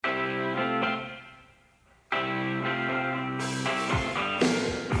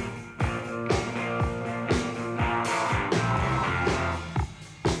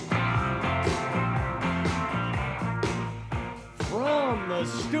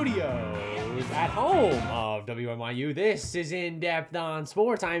studios at home of WMYU. This is In Depth on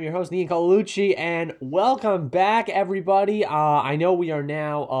Sports. I am your host, Ian Calacci, and welcome back, everybody. I know we are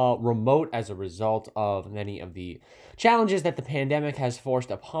now remote as a result of many of the challenges that the pandemic has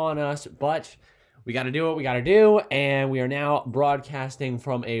forced upon us, but we got to do what we got to do, and we are now broadcasting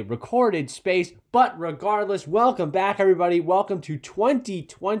from a recorded space. But regardless, welcome back, everybody. Welcome to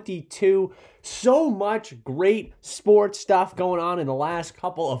 2022. So much great sports stuff going on in the last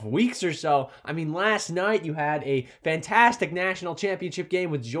couple of weeks or so. I mean, last night you had a fantastic national championship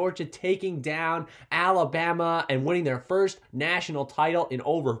game with Georgia taking down Alabama and winning their first national title in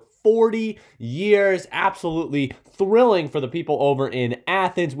over 40 years. Absolutely thrilling for the people over in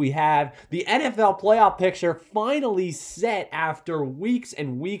Athens. We have the NFL playoff picture finally set after weeks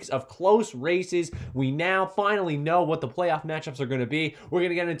and weeks of close races. We now finally know what the playoff matchups are going to be. We're going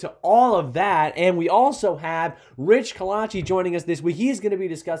to get into all of that. And we also have Rich Calacci joining us this week. He is going to be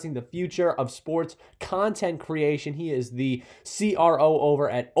discussing the future of sports content creation. He is the CRO over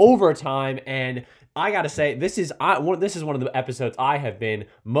at Overtime, and I gotta say, this is one of the episodes I have been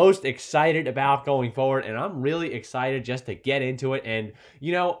most excited about going forward, and I'm really excited just to get into it. And,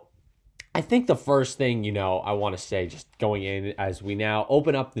 I think the first thing, I want to say just going in as we now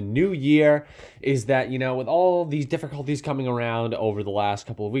open up the new year is that, with all these difficulties coming around over the last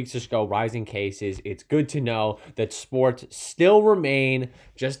couple of weeks or so, rising cases, it's good to know that sports still remain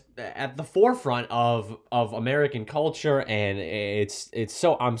just at the forefront of American culture. And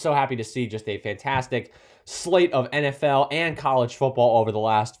I'm so happy to see just a fantastic slate of NFL and college football over the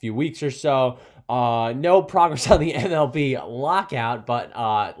last few weeks or so. No progress on the MLB lockout, but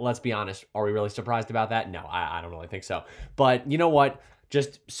let's be honest, are we really surprised about that? No, I don't really think so. But you know what?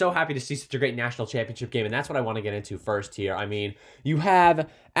 Just so happy to see such a great national championship game, and that's what I want to get into first here. I mean, you have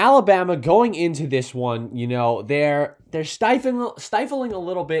Alabama going into this one, they're stifling a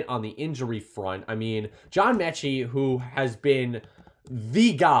little bit on the injury front. I mean, John Mechie, who has been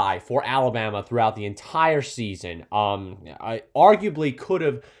the guy for Alabama throughout the entire season, I arguably could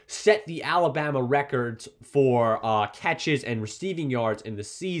have set the Alabama records for catches and receiving yards in the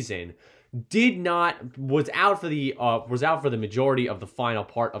season, was out for the majority of the final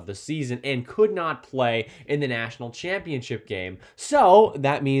part of the season and could not play in the national championship game. So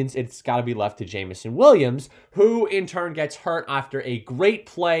that means it's got to be left to Jamison Williams, who in turn gets hurt after a great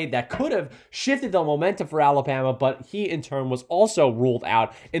play that could have shifted the momentum for Alabama, but he in turn was also ruled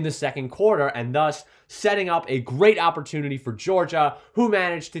out in the second quarter, and thus setting up a great opportunity for Georgia, who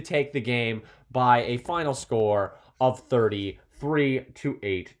managed to take the game by a final score of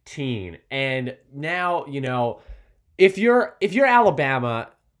 33-18. And now, if you're Alabama,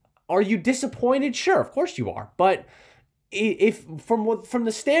 are you disappointed? Sure, of course you are. But if from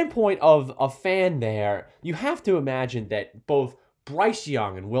the standpoint of a fan there, you have to imagine that both Bryce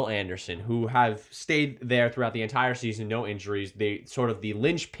Young and Will Anderson, who have stayed there throughout the entire season, no injuries, they sort of the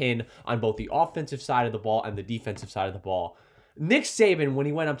linchpin on both the offensive side of the ball and the defensive side of the ball. Nick Saban, when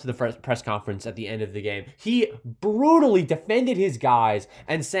he went up to the first press conference at the end of the game, he brutally defended his guys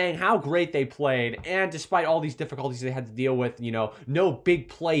and saying how great they played, and despite all these difficulties they had to deal with, no big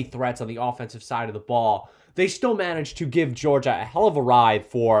play threats on the offensive side of the ball, they still managed to give Georgia a hell of a ride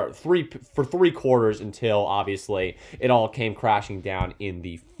for three quarters until, obviously, it all came crashing down in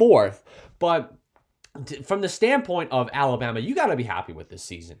the fourth. But from the standpoint of Alabama, you got to be happy with this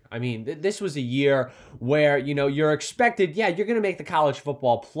season. I mean, this was a year where, you're expected, you're going to make the college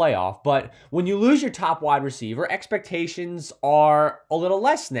football playoff, but when you lose your top wide receiver, expectations are a little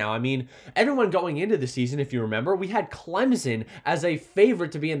less now. I mean, everyone going into the season, if you remember, we had Clemson as a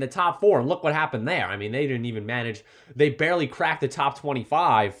favorite to be in the top four, and look what happened there. I mean, they didn't even they barely cracked the top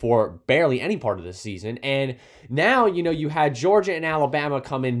 25 for barely any part of the season, and now, you had Georgia and Alabama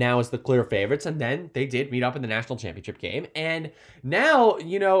come in now as the clear favorites, and then they did meet up in the national championship game. And now,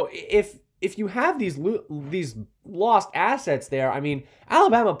 if you have these lost assets there, I mean,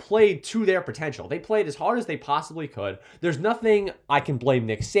 Alabama played to their potential. They played as hard as they possibly could. There's nothing I can blame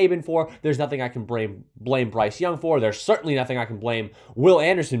Nick Saban for. There's nothing I can blame Bryce Young for. There's certainly nothing I can blame Will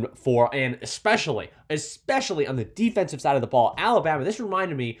Anderson for, and especially on the defensive side of the ball, Alabama, this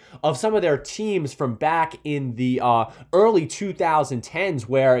reminded me of some of their teams from back in the early 2010s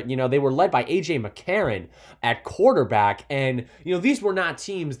where, they were led by A.J. McCarron at quarterback, and, these were not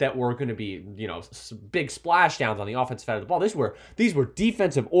teams that were going to be, big splashdowns on the offensive side of the ball. These were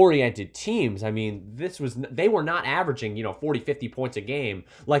defensive-oriented teams. I mean, they were not averaging, 40, 50 points a game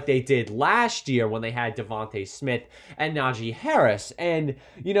like they did last year when they had Devontae Smith and Najee Harris. And,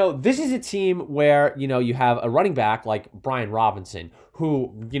 this is a team where, you have a running back like Brian Robinson,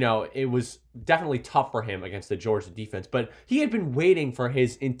 who, it was definitely tough for him against the Georgia defense, but he had been waiting for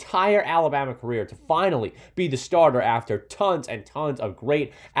his entire Alabama career to finally be the starter after tons and tons of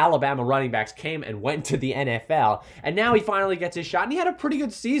great Alabama running backs came and went to the NFL. And now he finally gets his shot, and he had a pretty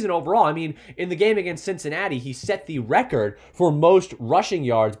good season overall. I mean, in the game against Cincinnati, he set the record for most rushing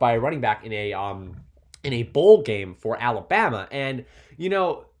yards by a running back in a bowl game for Alabama. And,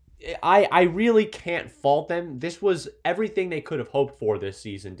 I really can't fault them. This was everything they could have hoped for this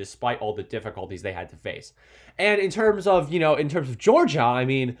season, despite all the difficulties they had to face. And in terms of Georgia, I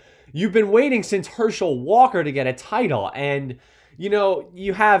mean, you've been waiting since Herschel Walker to get a title, and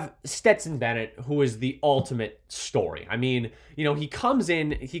you have Stetson Bennett, who is the ultimate story. I mean, he comes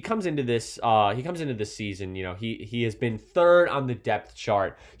into this season, he has been third on the depth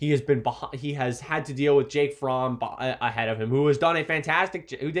chart. He has had to deal with Jake Fromm ahead of him, who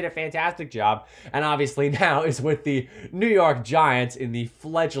did a fantastic job, and obviously now is with the New York Giants in the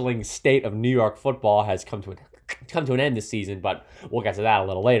fledgling state of New York football, has come to an end this season, but we'll get to that a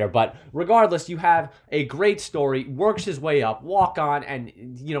little later. But regardless, you have a great story, works his way up, walk on, and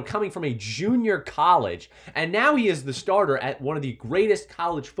coming from a junior college, and now he is the starter at one of the greatest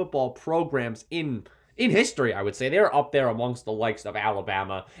college football programs in history. I would say they're up there amongst the likes of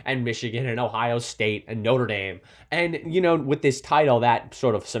Alabama and Michigan and Ohio State and Notre Dame. And with this title, that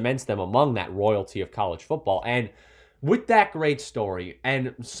sort of cements them among that royalty of college football. And with that great story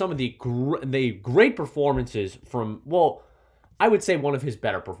and some of the great performances from, well, I would say one of his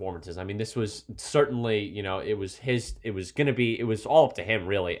better performances. I mean, this was certainly, it was all up to him,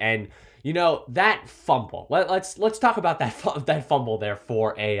 really. And that fumble. Let's talk about that fumble there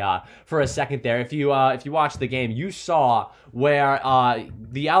for a second there. If you watch the game, you saw where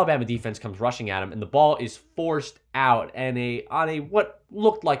the Alabama defense comes rushing at him, and the ball is forced out on a what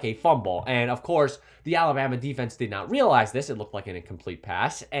looked like a fumble. And of course, the Alabama defense did not realize this. It looked like an incomplete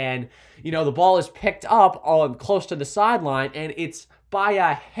pass, and the ball is picked up close to the sideline, and it's by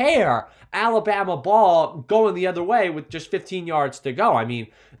a hair Alabama ball going the other way with just 15 yards to go. I mean,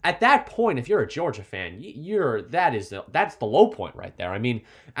 at that point, if you're a Georgia fan, that's the low point right there. I mean,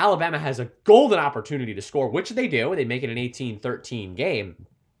 Alabama has a golden opportunity to score, which they do. They make it an 18-13 game.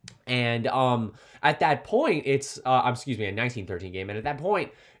 And at that point, it's a 19-13 game. And at that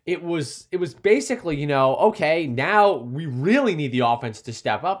point, it was basically, okay, now we really need the offense to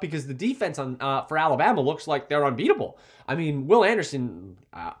step up, because the defense for Alabama looks like they're unbeatable. I mean, Will Anderson,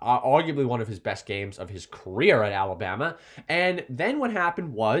 arguably one of his best games of his career at Alabama. And then what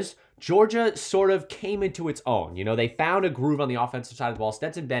happened was Georgia sort of came into its own. They found a groove on the offensive side of the ball.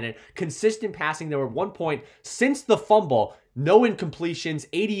 Stetson Bennett, consistent passing. There were one point since the fumble, no incompletions,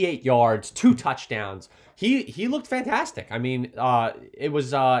 88 yards, 2 touchdowns. He looked fantastic. I mean,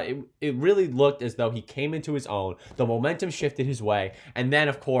 it really looked as though he came into his own. The momentum shifted his way. And then,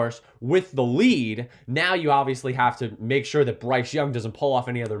 of course, with the lead, now you obviously have to make sure that Bryce Young doesn't pull off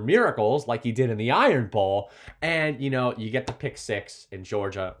any other miracles like he did in the Iron Bowl. And, you get the pick 6, and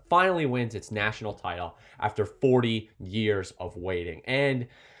Georgia finally wins its national title after 40 years of waiting. And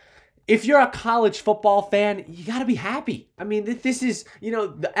if you're a college football fan, you got to be happy. I mean, this is,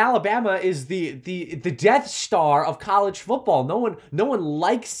 the Alabama is the Death Star of college football. No one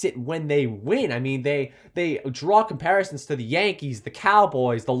likes it when they win. I mean, they draw comparisons to the Yankees, the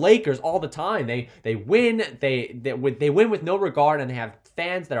Cowboys, the Lakers all the time. They win, they win with no regard, and they have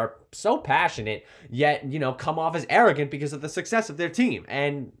fans that are so passionate, yet, come off as arrogant because of the success of their team.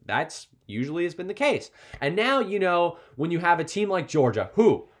 And that's usually has been the case. And now, when you have a team like Georgia,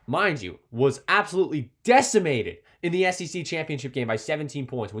 who, mind you, was absolutely decimated in the SEC championship game by 17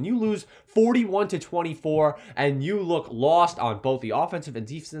 points. When you lose 41-24 and you look lost on both the offensive and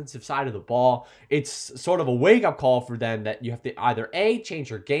defensive side of the ball, it's sort of a wake-up call for them that you have to either A,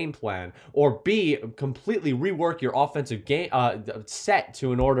 change your game plan, or B, completely rework your offensive game set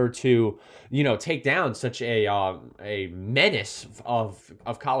in order to, take down such a menace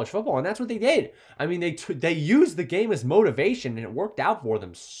of college football. And that's what they did. I mean, they used the game as motivation, and it worked out for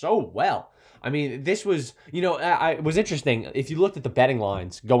them so well. I mean, this was, it was interesting. If you looked at the betting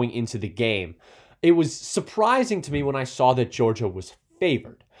lines going into the game, it was surprising to me when I saw that Georgia was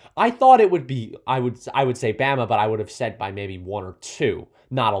favored. I thought it would be, I would say Bama, but I would have said by maybe 1 or 2,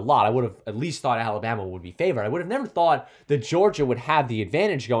 not a lot. I would have at least thought Alabama would be favored. I would have never thought that Georgia would have the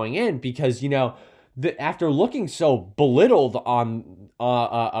advantage going in, because, after looking so belittled on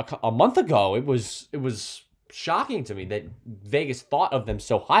a month ago, it was shocking to me that Vegas thought of them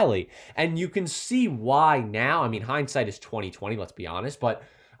so highly. And you can see why now. I mean, hindsight is 20/20, let's be honest, but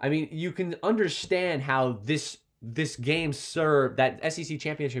I mean, you can understand how this this game served, that SEC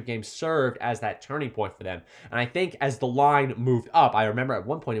championship game served as that turning point for them. And I think as the line moved up, I remember at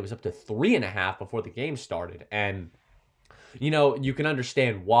one point it was up to 3.5 before the game started. And you can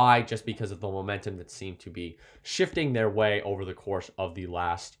understand why, just because of the momentum that seemed to be shifting their way over the course of the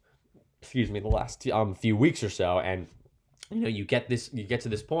last few weeks or so. And you get to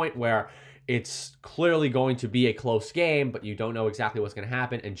this point where it's clearly going to be a close game, but you don't know exactly what's going to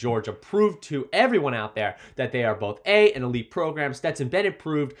happen. And Georgia proved to everyone out there that they are both an elite program. Stetson Bennett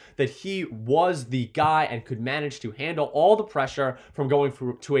proved that he was the guy and could manage to handle all the pressure from going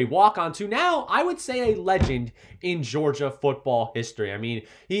to a walk-on to now, I would say, a legend in Georgia football history. I mean,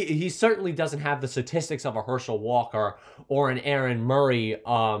 he certainly doesn't have the statistics of a Herschel Walker or an Aaron Murray,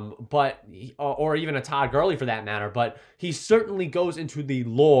 or even a Todd Gurley for that matter, but he certainly goes into the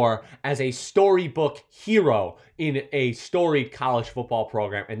lore as a storybook hero in a storied college football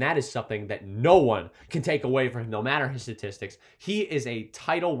program, and that is something that no one can take away from him, no matter his statistics. He is a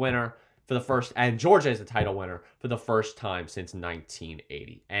title winner and Georgia is a title winner for the first time since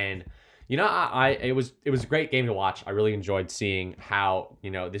 1980. And it was a great game to watch. I really enjoyed seeing how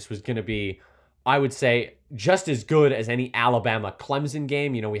this was going to be, I would say, just as good as any Alabama-Clemson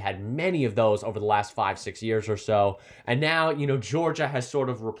game. We had many of those over the last 5-6 years or so. And now, Georgia has sort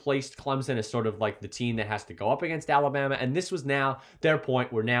of replaced Clemson as sort of like the team that has to go up against Alabama. And this was now their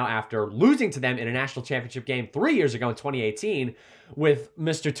point. We're now, after losing to them in a national championship game 3 years ago in 2018, with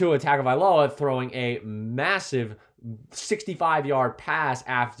Mr. Tua Tagovailoa throwing a massive 65-yard pass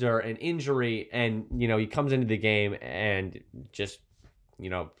after an injury. And, he comes into the game and just,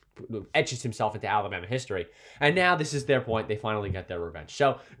 etches himself into Alabama history. And now this is their point. They finally get their revenge.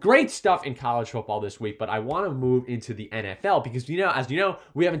 So great stuff in college football this week, but I want to move into the NFL because, as you know,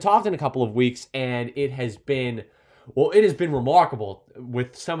 we haven't talked in a couple of weeks, and it has been remarkable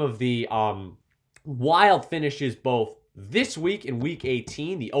with some of the wild finishes both this week in Week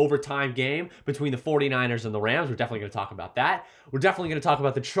 18, the overtime game between the 49ers and the Rams. We're definitely going to talk about that. We're definitely going to talk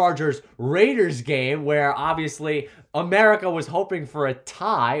about the Chargers-Raiders game, where obviously America was hoping for a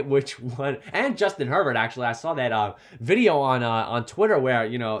tie, and Justin Herbert, actually. I saw that video on Twitter where,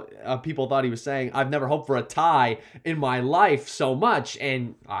 people thought he was saying, I've never hoped for a tie in my life so much,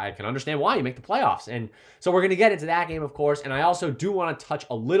 and I can understand why. You make the playoffs. And so we're going to get into that game, of course, and I also do want to touch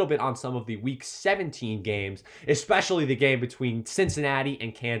a little bit on some of the Week 17 games, especially the game between Cincinnati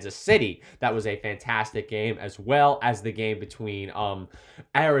and Kansas City. That was a fantastic game, as well as the game between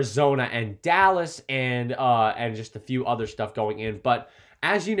Arizona and Dallas, and just a few other stuff going in. But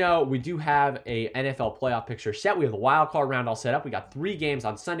as you know, we do have a NFL playoff picture set. We have the wild card round all set up. We got 3 games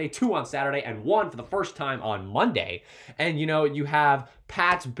on Sunday, 2 on Saturday, and 1 for the first time on Monday. And you have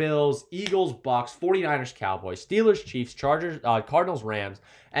Pats, Bills, Eagles, Bucks, 49ers, Cowboys, Steelers, Chiefs, Chargers, Cardinals, Rams,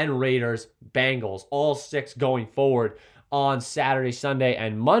 and Raiders, Bengals, all 6 going forward on Saturday, Sunday,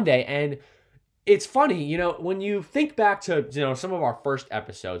 and Monday. And it's funny, when you think back to, some of our first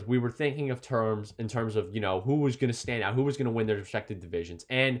episodes, we were thinking in terms of, who was going to stand out, who was going to win their respective divisions.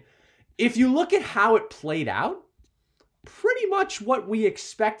 And if you look at how it played out, pretty much what we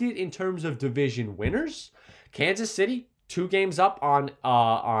expected in terms of division winners. Kansas City, 2 games up on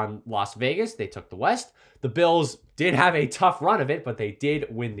Las Vegas. They took the West. The Bills did have a tough run of it, but they did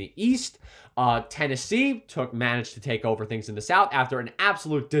win the East. Tennessee managed to take over things in the South after an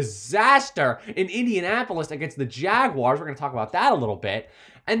absolute disaster in Indianapolis against the Jaguars. We're going to talk about that a little bit.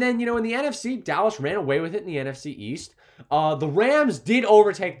 And then, in the NFC, Dallas ran away with it in the NFC East. The Rams did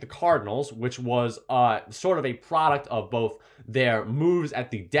overtake the Cardinals, which was sort of a product of both their moves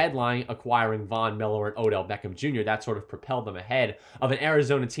at the deadline, acquiring Von Miller and Odell Beckham Jr. That sort of propelled them ahead of an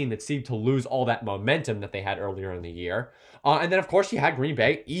Arizona team that seemed to lose all that momentum that they had earlier in the year. And then, of course, you had Green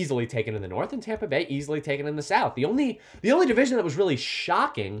Bay easily taken in the North and Tampa Bay easily taken in the South. The only division that was really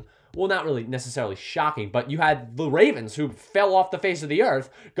shocking, well, not really necessarily shocking, but you had the Ravens, who fell off the face of the earth,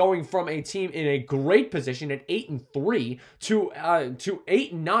 going from a team in a great position at 8-3 to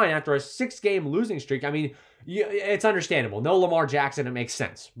 8-9 after a 6-game losing streak. I mean, it's understandable. No Lamar Jackson, it makes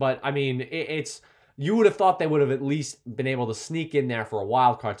sense. But, I mean, you would have thought they would have at least been able to sneak in there for a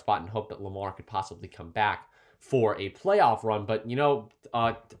wild card spot and hope that Lamar could possibly come back for a playoff run. But,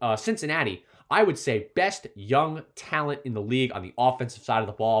 Cincinnati, I would say, best young talent in the league on the offensive side of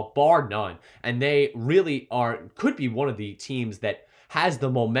the ball, bar none. And they really could be one of the teams that has the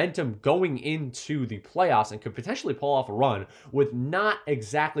momentum going into the playoffs and could potentially pull off a run with not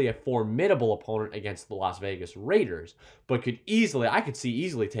exactly a formidable opponent against the Las Vegas Raiders, but I could see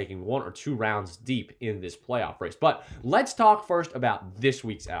easily taking 1 or 2 rounds deep in this playoff race. But let's talk first about this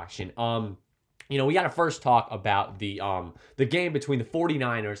week's action. We got to first talk about the game between the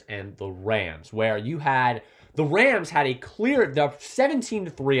 49ers and the Rams, where you had The Rams had they're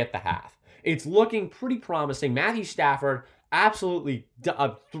 17-3 at the half. It's looking pretty promising. Matthew Stafford absolutely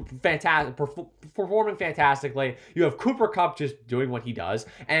fantastic, performing fantastically. You have Cooper Kupp just doing what he does,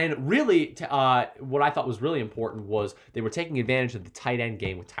 and really, what I thought was really important was they were taking advantage of the tight end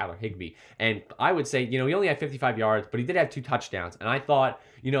game with Tyler Higbee. And I would say, he only had 55 yards, but he did have 2 touchdowns. And I thought,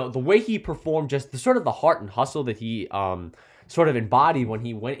 the way he performed, just the sort of the heart and hustle that he sort of embodied when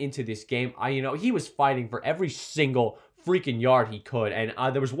he went into this game. He was fighting for every single freaking yard he could. And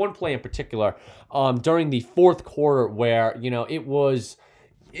there was one play in particular during the fourth quarter where, it was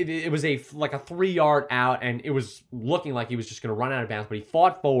a 3-yard out, and it was looking like he was just going to run out of bounds, but he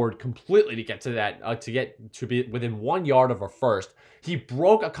fought forward completely to get to that, to be within 1 yard of a first. He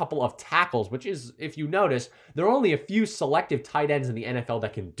broke a couple of tackles, which is, if you notice, there are only a few selective tight ends in the NFL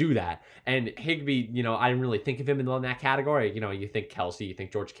that can do that. And Higbee, I didn't really think of him in that category. You think Kelce, you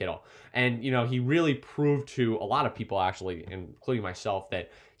think George Kittle. And, he really proved to a lot of people, actually, including myself,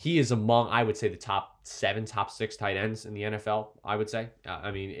 that he is among, I would say, the top 7, top 6 tight ends in the NFL, I would say.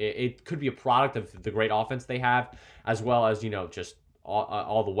 It could be a product of the great offense they have, as well as, just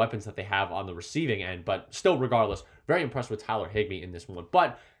all the weapons that they have on the receiving end. But still, regardless, very impressed with Tyler Higbee in this one.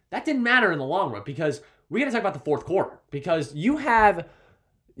 But that didn't matter in the long run, because we got to talk about the fourth quarter, because you have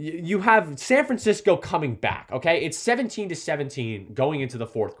San Francisco coming back, okay? It's 17-17 going into the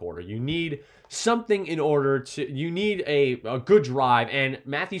fourth quarter. You need something you need a good drive, and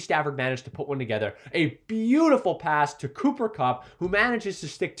Matthew Stafford managed to put one together. A beautiful pass to Cooper Kupp, who manages to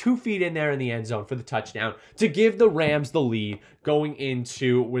stick 2 feet in there in the end zone for the touchdown to give the Rams the lead going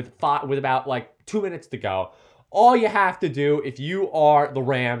into with about 2 minutes to go. All you have to do if you are the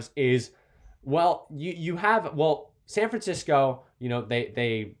Rams is, San Francisco,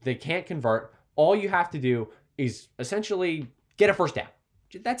 they can't convert. All you have to do is essentially get a first down.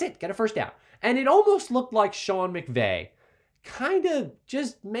 That's it. Get a first down. And it almost looked like Sean McVay kind of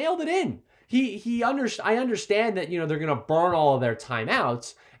just mailed it in. I understand that, they're going to burn all of their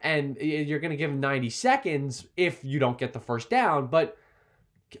timeouts, and you're going to give them 90 seconds if you don't get the first down, but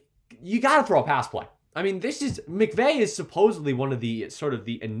you got to throw a pass play. McVay is supposedly one of the sort of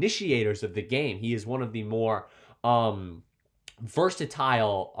the initiators of the game. He is one of the more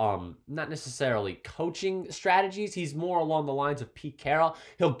versatile, not necessarily coaching strategies. He's more along the lines of Pete Carroll.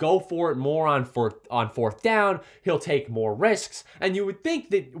 He'll go for it more on fourth down. He'll take more risks. And you would think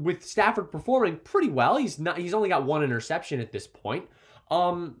that with Stafford performing pretty well, he's only got 1 interception at this point.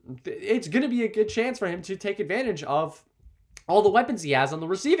 It's going to be a good chance for him to take advantage of all the weapons he has on the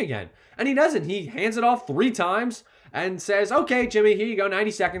receiving end. And he doesn't. He hands it off 3 times and says, "Okay, Jimmy, here you go,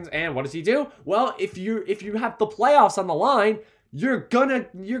 90 seconds. And what does he do? Well, if you have the playoffs on the line, you're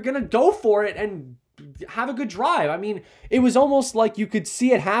gonna go for it and have a good drive. It was almost like you could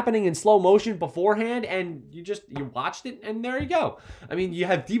see it happening in slow motion beforehand, and you watched it, and there you go. You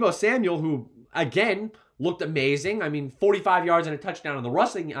have Deebo Samuel, who again looked amazing. 45 yards and a touchdown on the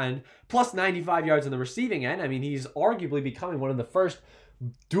rushing end, plus 95 yards on the receiving end. He's arguably becoming one of the first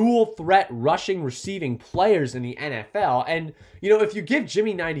dual threat rushing receiving players in the NFL. And, if you give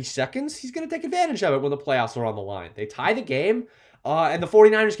Jimmy 90 seconds, he's going to take advantage of it when the playoffs are on the line. They tie the game, and the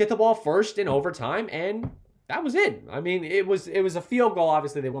 49ers get the ball first in overtime, and that was it. It was a field goal.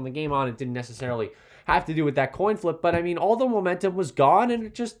 Obviously, they won the game on. It didn't necessarily have to do with that coin flip, but all the momentum was gone,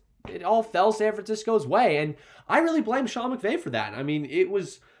 and it all fell San Francisco's way. And I really blame Sean McVay for that. It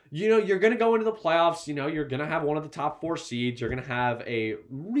was, you're going to go into the playoffs, you're going to have one of the top 4 seeds. You're going to have a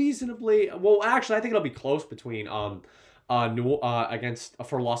reasonably, actually, I think it'll be close between for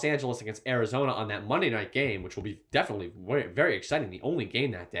Los Angeles against Arizona on that Monday night game, which will be definitely very, very exciting. The only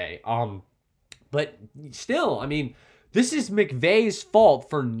game that day. But still, this is McVay's fault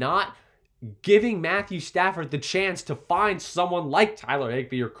for not giving Matthew Stafford the chance to find someone like Tyler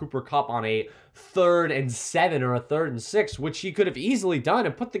Higbee or Cooper Kupp on a 3rd and 7 or a 3rd and 6, which he could have easily done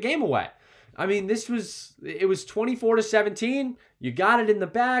and put the game away. It was 24-17. You got it in the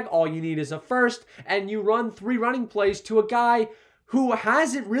bag. All you need is a first, and you run 3 running plays to a guy who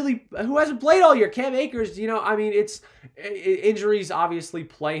hasn't played all year. Cam Akers, injuries obviously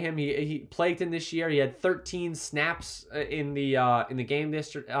play him. He plagued him this year. He had 13 snaps in the game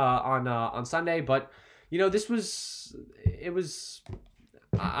on Sunday, but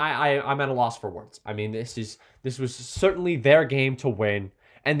I'm at a loss for words. This was certainly their game to win,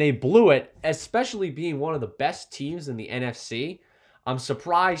 and they blew it, especially being one of the best teams in the NFC. I'm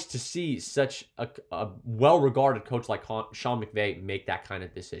surprised to see such a well-regarded coach like Sean McVay make that kind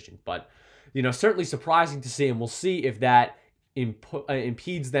of decision. But, certainly surprising to see, and we'll see if that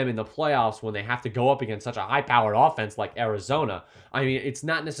impedes them in the playoffs when they have to go up against such a high-powered offense like Arizona. I mean, it's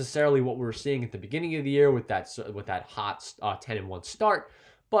not necessarily what we were seeing at the beginning of the year with that hot 10-1 start,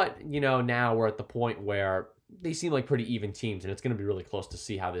 but now we're at the point where they seem like pretty even teams, and it's going to be really close to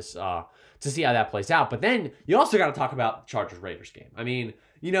see how that plays out. But then you also got to talk about the Chargers Raiders game. I mean,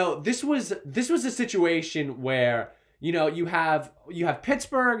 this was a situation where you have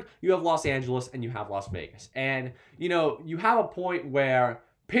Pittsburgh, you have Los Angeles, and you have Las Vegas. And, you have a point where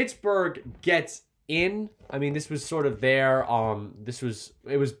Pittsburgh gets in. I mean, this was sort of their,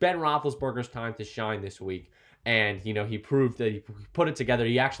 it was Ben Roethlisberger's time to shine this week. And, he proved that he put it together.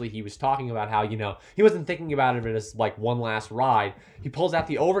 He was talking about how, he wasn't thinking about it as like one last ride. He pulls out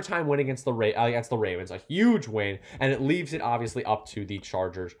the overtime win against the Ravens, a huge win, and it leaves it obviously up to the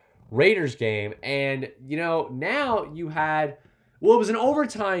Chargers Raiders game. And, now you had, it was an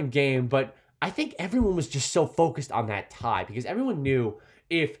overtime game, but I think everyone was just so focused on that tie because everyone knew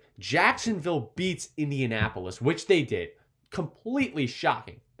if Jacksonville beats Indianapolis, which they did, completely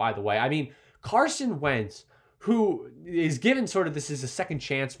shocking, by the way. I mean, Carson Wentz, who is given this is a second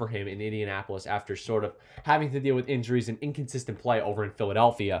chance for him in Indianapolis after sort of having to deal with injuries and inconsistent play over in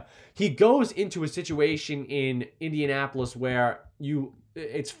Philadelphia. He goes into a situation in Indianapolis where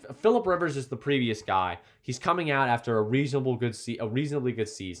it's Phillip Rivers is the previous guy. He's coming out after a reasonably good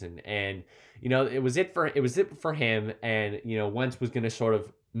season, and it was it for him. And Wentz was going to sort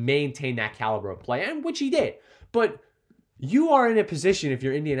of maintain that caliber of play, and which he did, but. You are in a position, if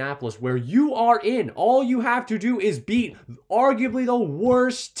you're Indianapolis, where you are in. All you have to do is beat arguably the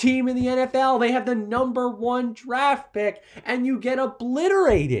worst team in the NFL. They have the number 1 draft pick, and you get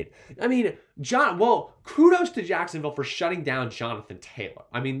obliterated. I mean, kudos to Jacksonville for shutting down Jonathan Taylor.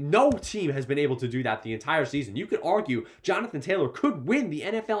 I mean, no team has been able to do that the entire season. You could argue Jonathan Taylor could win the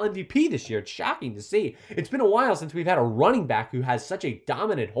NFL MVP this year. It's shocking to see. It's been a while since we've had a running back who has such a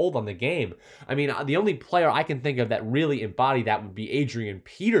dominant hold on the game. I mean, the only player I can think of that really embodied that would be Adrian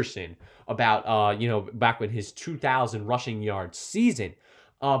Peterson about, back when his 2,000 rushing yard season.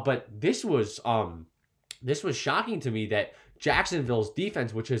 But this was shocking to me that Jacksonville's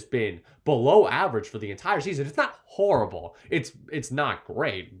defense, which has been below average for the entire season, it's not horrible. It's not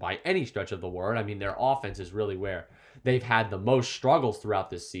great by any stretch of the word. I mean, their offense is really where they've had the most struggles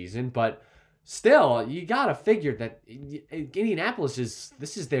throughout this season. But still, you got to figure that Indianapolis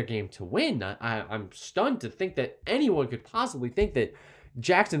this is their game to win. I'm stunned to think that anyone could possibly think that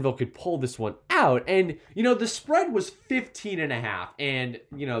Jacksonville could pull this one out. And, the spread was 15.5. And,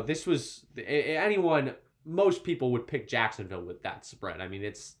 this was most people would pick Jacksonville with that spread. I mean,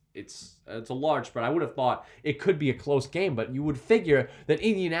 it's a large spread. I would have thought it could be a close game, but you would figure that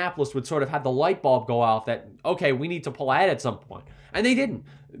Indianapolis would sort of have the light bulb go off that, okay, we need to pull ahead at some point. And they didn't.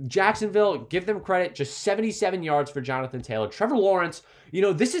 Jacksonville, give them credit, just 77 yards for Jonathan Taylor. Trevor Lawrence,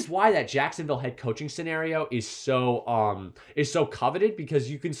 this is why that Jacksonville head coaching scenario is so coveted,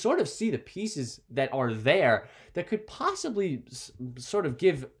 because you can sort of see the pieces that are there that could possibly sort of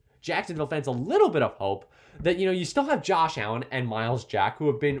give Jacksonville fans a little bit of hope that, you still have Josh Allen and Myles Jack, who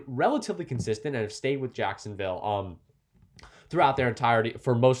have been relatively consistent and have stayed with Jacksonville throughout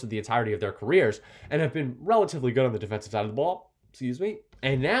for most of the entirety of their careers, and have been relatively good on the defensive side of the ball.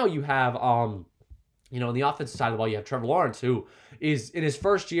 And now you have, on the offensive side of the ball, you have Trevor Lawrence, who is in his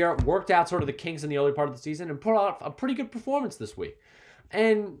first year, worked out sort of the kinks in the early part of the season and put out a pretty good performance this week.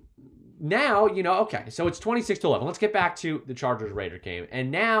 And now, okay, so it's 26-11. Let's get back to the Chargers-Raider game.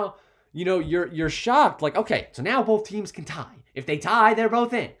 And now, you're shocked. Like, okay, so now both teams can tie. If they tie, they're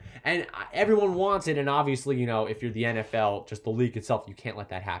both in. And everyone wants it. And obviously, if you're the NFL, just the league itself, you can't let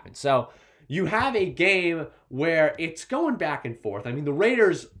that happen. So you have a game where it's going back and forth. I mean, the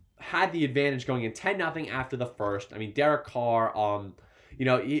Raiders had the advantage going in 10-0 after the first. I mean, Derek Carr,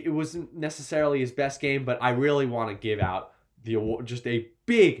 it wasn't necessarily his best game, but I really want to give out the award, just a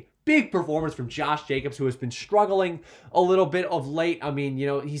big performance from Josh Jacobs, who has been struggling a little bit of late. I mean,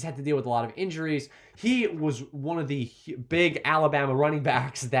 he's had to deal with a lot of injuries. He was one of the big Alabama running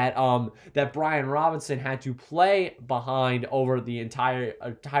backs that Brian Robinson had to play behind over the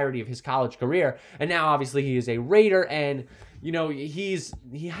entirety of his college career. And now, obviously, he is a Raider, and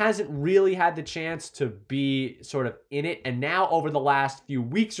he hasn't really had the chance to be sort of in it. And now, over the last few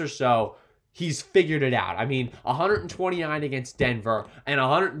weeks or so, he's figured it out. I mean, 129 against Denver and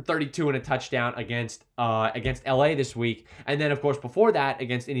 132 and a touchdown against LA this week. And then, of course, before that,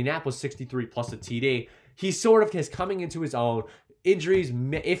 against Indianapolis, 63 plus a TD. He sort of is coming into his own. Injuries,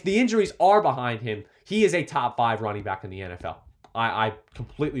 if the injuries are behind him, he is a top 5 running back in the NFL. I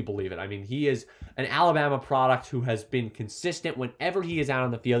completely believe it. I mean, he is an Alabama product who has been consistent whenever he is out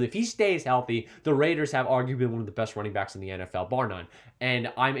on the field. If he stays healthy, the Raiders have arguably one of the best running backs in the NFL, bar none.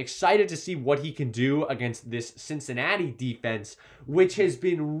 And I'm excited to see what he can do against this Cincinnati defense, which has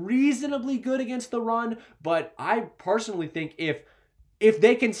been reasonably good against the run. But I personally think if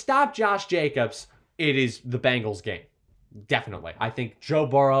they can stop Josh Jacobs, it is the Bengals game. Definitely. I think Joe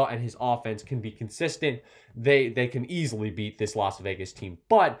Burrow and his offense can be consistent. They can easily beat this Las Vegas team.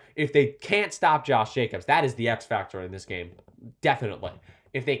 But if they can't stop Josh Jacobs, that is the X factor in this game. Definitely.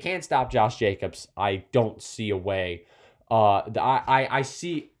 If they can't stop Josh Jacobs, I don't see a way. I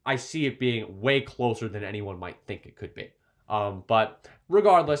see it being way closer than anyone might think it could be. But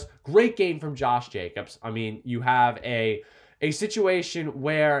regardless, great game from Josh Jacobs. I mean, you have a situation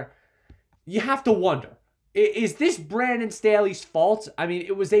where you have to wonder, is this Brandon Staley's fault? I mean,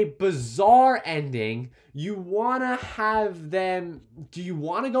 it was a bizarre ending. You want to have them... Do you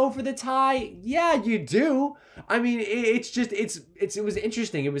want to go for the tie? Yeah, you do. I mean, it was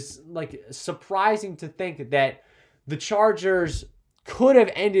interesting. It was, like, surprising to think that the Chargers could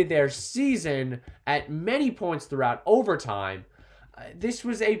have ended their season at many points throughout overtime. This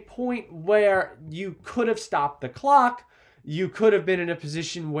was a point where you could have stopped the clock. You could have been in a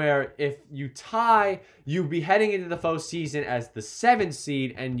position where if you tie, you'd be heading into the postseason as the 7th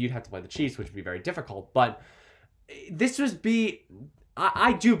seed, and you'd have to play the Chiefs, which would be very difficult. But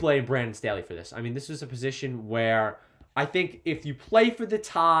I do blame Brandon Staley for this. I mean, this was a position where I think if you play for the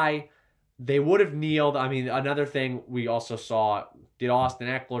tie, they would have kneeled. I mean, another thing we also saw, did Austin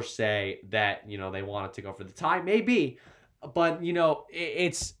Eckler say that, they wanted to go for the tie? Maybe. But,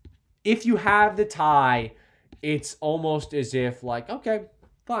 it's if you have the tie, it's almost as if like, okay,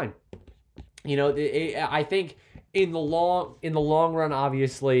 fine. I think in the long run,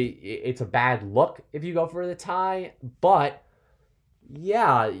 obviously, it's a bad look if you go for the tie, but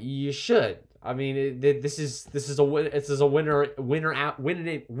yeah, you should. I mean, this is a win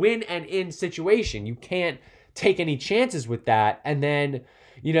and in situation. You can't take any chances with that. And then,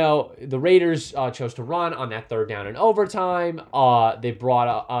 the Raiders chose to run on that 3rd down in overtime. They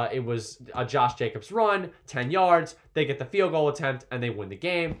brought it was a Josh Jacobs run, 10 yards. They get the field goal attempt and they win the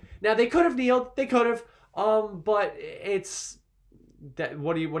game. Now they could have kneeled, they could have, but it's that.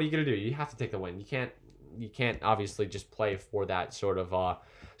 What are you gonna do? You have to take the win. You can't obviously just play for that sort of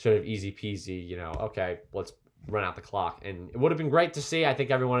easy peasy. Okay, let's run out the clock. And it would have been great to see. I think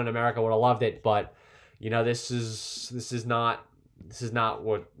everyone in America would have loved it, but this is not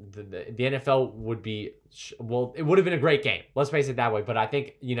what the NFL would be. Well, it would have been a great game. Let's face it that way. But I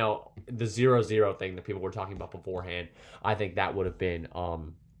think, the 0-0 thing that people were talking about beforehand, I think that would have been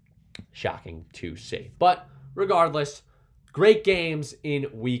shocking to see. But regardless, great games in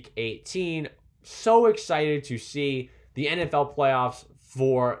Week 18. So excited to see the NFL playoffs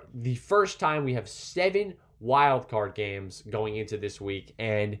for the first time. We have 7 wildcard games going into this week,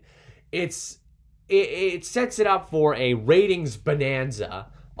 and it sets it up for a ratings bonanza.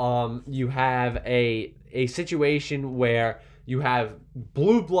 You have a situation where you have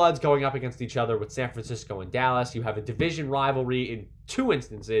blue bloods going up against each other with San Francisco and Dallas. You have a division rivalry in 2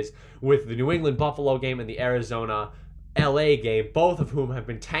 instances with the New England Buffalo game and the Arizona LA game, both of whom have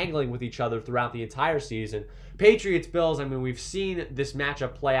been tangling with each other throughout the entire season. Patriots Bills, I mean, we've seen this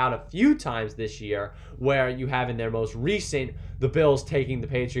matchup play out a few times this year, where you have in their most recent the Bills taking the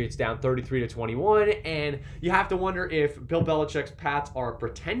Patriots down 33-21, and you have to wonder if Bill Belichick's Pats are a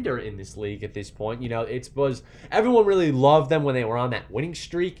pretender in this league at this point. Everyone really loved them when they were on that winning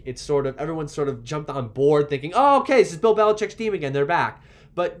streak. Everyone sort of jumped on board thinking, oh, okay, this is Bill Belichick's team again, they're back.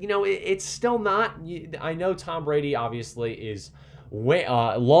 But, it's still not. I know Tom Brady obviously is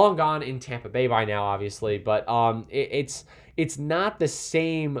long gone in Tampa Bay by now, obviously. But it's not the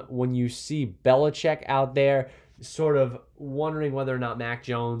same when you see Belichick out there sort of wondering whether or not Mac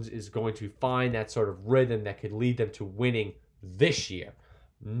Jones is going to find that sort of rhythm that could lead them to winning this year.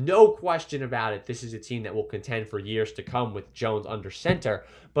 No question about it. This is a team that will contend for years to come with Jones under center.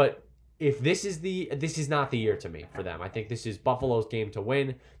 But if this is not the year to me for them. I think this is Buffalo's game to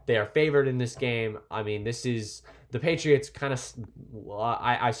win. They are favored in this game. I mean, this is the Patriots kind of.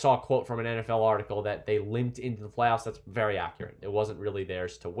 I saw a quote from an NFL article that they limped into the playoffs. That's very accurate. It wasn't really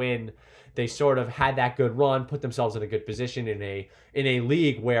theirs to win. They sort of had that good run, put themselves in a good position in a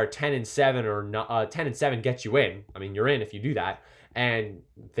league where 10-7 or 10-7 gets you in. I mean, you're in if you do that. And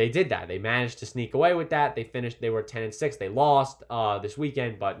they did that. They managed to sneak away with that. They were 10-6. They lost this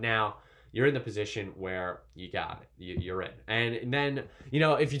weekend, but now you're in the position where you got it. You're in. And then,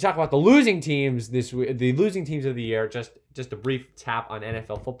 if you talk about the losing teams the losing teams of the year, just a brief tap on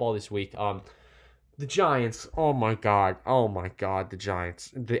NFL football this week. The The Giants, oh my God, the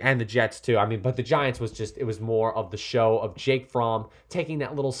Giants, and the Jets too. I mean, but the Giants was just, it was more of the show of Jake Fromm taking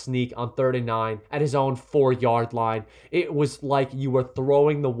that little sneak on 3rd and 9 at his own 4-yard line. It was like you were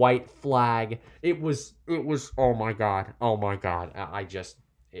throwing the white flag. Oh my God, oh my God.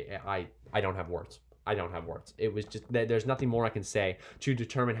 I don't have words. I don't have words. It was just, there's nothing more I can say to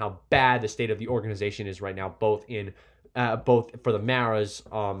determine how bad the state of the organization is right now, both for the Maras,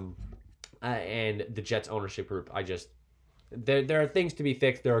 and the Jets ownership group. There are things to be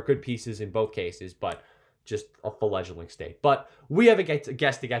fixed. There are good pieces in both cases, but just a fledgling state. But we have a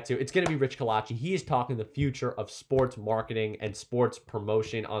guest to get to. It's going to be Rich Calacci. He is talking the future of sports marketing and sports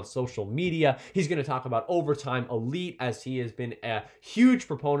promotion on social media. He's going to talk about Overtime Elite, as he has been a huge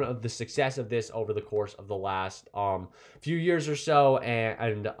proponent of the success of this over the course of the last few years or so,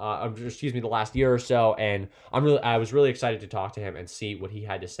 the last year or so. And I was really excited to talk to him and see what he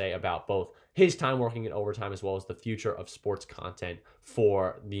had to say about both his time working in Overtime as well as the future of sports content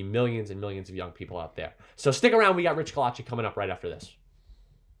for the millions and millions of young people out there. So stick around. We got Rich Calacci coming up right after this.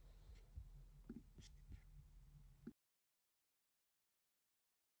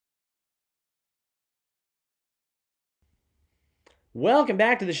 Welcome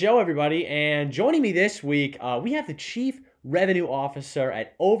back to the show, everybody. And joining me this week, we have the Chief Revenue Officer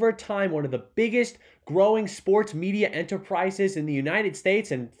at Overtime, one of the biggest growing sports media enterprises in the United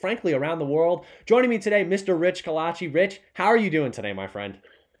States and frankly around the world. Joining me today, Mr. Rich Calacci. Rich, how are you doing today, my friend?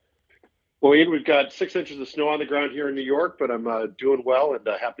 Well, Ian, we've got 6 inches of snow on the ground here in New York, but I'm doing well and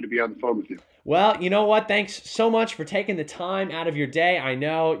happy to be on the phone with you. Well, you know what? Thanks so much for taking the time out of your day. I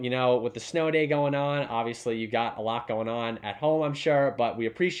know, with the snow day going on, obviously you got a lot going on at home, I'm sure, but we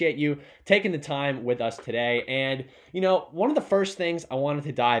appreciate you taking the time with us today. And, one of the first things I wanted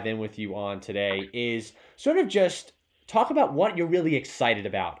to dive in with you on today is sort of just talk about what you're really excited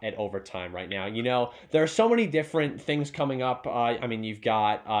about at Overtime right now. There are so many different things coming up. You've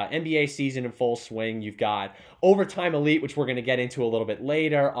got NBA season in full swing. You've got Overtime Elite, which we're going to get into a little bit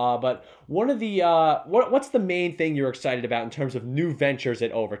later. But one of the what's the main thing you're excited about in terms of new ventures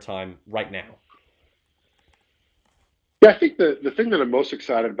at Overtime right now? Yeah, I think the thing that I'm most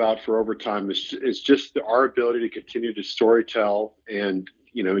excited about for Overtime is just our ability to continue to storytell and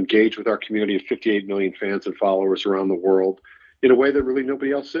engage with our community of 58 million fans and followers around the world in a way that really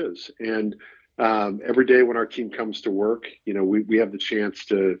nobody else is. And every day when our team comes to work, we have the chance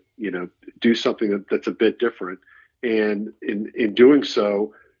to do something that's a bit different. And in doing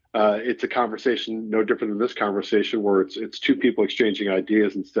so, it's a conversation no different than this conversation, where it's two people exchanging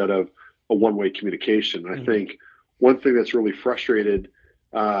ideas instead of a one-way communication. I think one thing that's really frustrated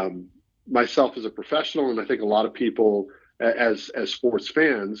myself as a professional, and I think a lot of people as sports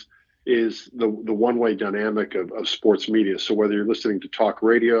fans, is the one-way dynamic of sports media. So whether you're listening to talk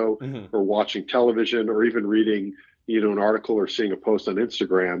radio or watching television or even reading an article or seeing a post on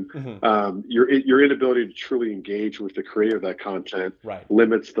Instagram, your inability to truly engage with the creator of that content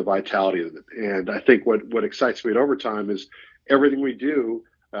limits the vitality of it. And I think what excites me at Overtime is everything we do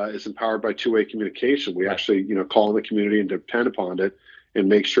is empowered by two-way communication. We actually call on the community and depend upon it and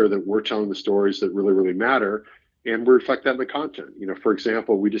make sure that we're telling the stories that really, really matter, and we reflect that in the content. For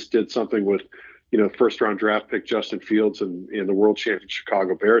example, we just did something with first-round draft pick Justin Fields in the world champion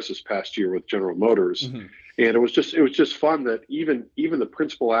Chicago Bears this past year with General Motors. And it was just fun that even the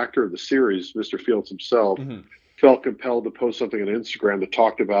principal actor of the series, Mr. Fields himself, felt compelled to post something on Instagram that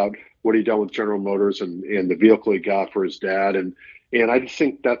talked about what he'd done with General Motors and the vehicle he got for his dad. And I just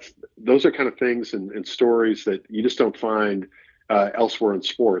think those are kind of things and stories that you just don't find elsewhere in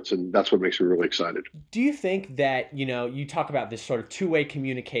sports, and that's what makes me really excited. Do you think that, you talk about this sort of two-way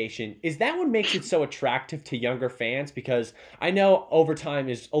communication, is that what makes it so attractive to younger fans? Because I know Overtime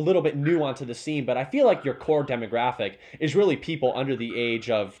is a little bit new onto the scene, but I feel like your core demographic is really people under the age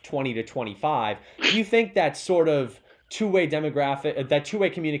of 20 to 25. Do you think that sort of two-way demographic, that two-way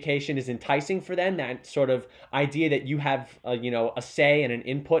communication is enticing for them, that sort of idea that you have, a say and an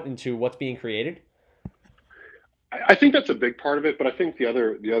input into what's being created? I think that's a big part of it, but I think the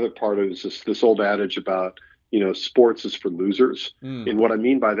other part of it is this old adage about sports is for losers. And what I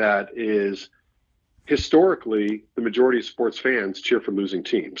mean by that is, historically, the majority of sports fans cheer for losing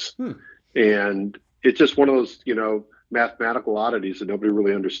teams, and it's just one of those mathematical oddities that nobody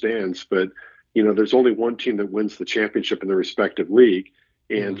really understands. But there's only one team that wins the championship in their respective league,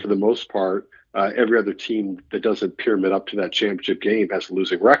 and for the most part, every other team that doesn't pyramid up to that championship game has a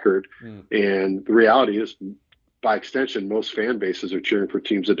losing record. And the reality is, by extension, most fan bases are cheering for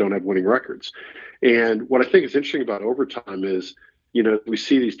teams that don't have winning records. And what I think is interesting about Overtime is, we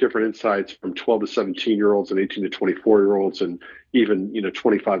see these different insights from 12 to 17-year-olds and 18 to 24-year-olds and even,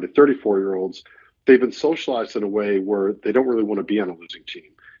 25 to 34-year-olds. they've been socialized in a way where they don't really want to be on a losing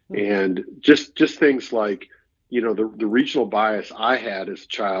team. Hmm. And just things like, the regional bias I had as a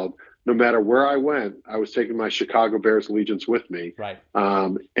child, no matter where I went, I was taking my Chicago Bears allegiance with me. Right.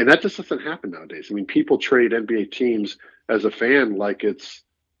 And that just doesn't happen nowadays. I mean, people trade NBA teams as a fan like it's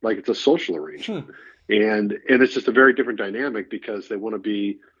a social arrangement. Hmm. And it's just a very different dynamic because they want to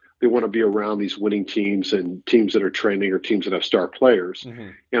be around these winning teams and teams that are trending or teams that have star players. Hmm.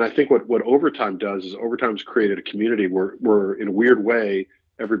 And I think what overtime does is overtime's created a community where in a weird way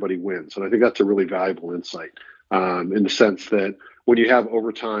everybody wins. And I think that's a really valuable insight, in the sense that when you have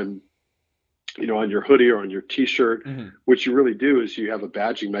overtime, on your hoodie or on your T-shirt, Hmm. what you really do is you have a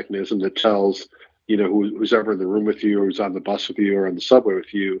badging mechanism that tells who's ever in the room with you, or who's on the bus with you, or on the subway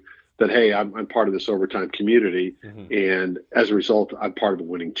with you, that hey, I'm part of this overtime community, Hmm. and as a result, I'm part of a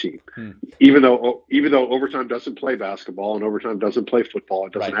winning team. Hmm. Even though overtime doesn't play basketball and overtime doesn't play football,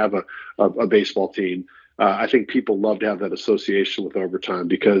 it doesn't Right. have a baseball team. I think people love to have that association with overtime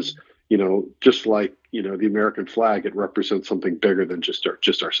because just like the American flag, it represents something bigger than just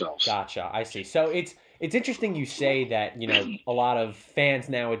ourselves. Gotcha. I see. So it's interesting you say that, a lot of fans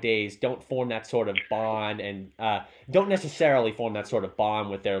nowadays don't form that sort of bond and don't necessarily form that sort of bond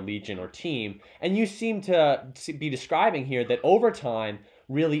with their legion or team. And you seem to be describing here that overtime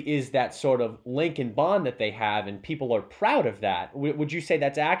really is that sort of link and bond that they have, and people are proud of that. Would you say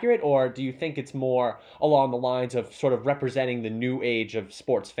that's accurate, or do you think it's more along the lines of sort of representing the new age of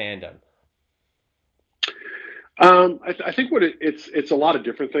sports fandom? I think it's a lot of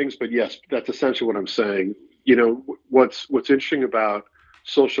different things, but yes, that's essentially what I'm saying. What's interesting about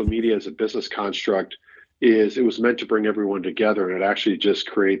social media as a business construct is it was meant to bring everyone together, and it actually just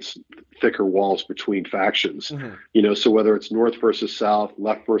creates thicker walls between factions. Hmm. So whether it's North versus South,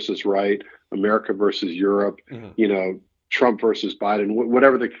 left versus right, America versus Europe, Hmm. Trump versus Biden,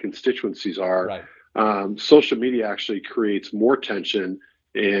 whatever the constituencies are, Right. social media actually creates more tension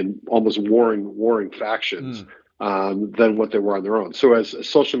and almost warring factions, Mm. than what they were on their own. So as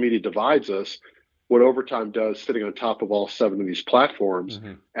social media divides us, what overtime does, sitting on top of all seven of these platforms,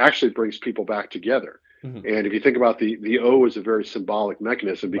 Hmm. actually brings people back together. Hmm. And if you think about the O is a very symbolic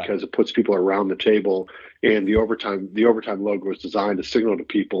mechanism Right. because it puts people around the table, and the overtime logo is designed to signal to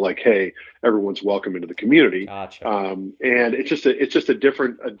people like, hey, everyone's welcome into the community. Gotcha. And it's just a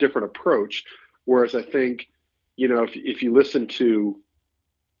different approach. Whereas I think, if you listen to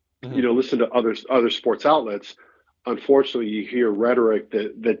Hmm. other sports outlets, unfortunately, you hear rhetoric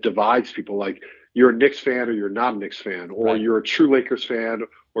that divides people. Like you're a Knicks fan or you're not a Knicks fan, or Right. you're a true Lakers fan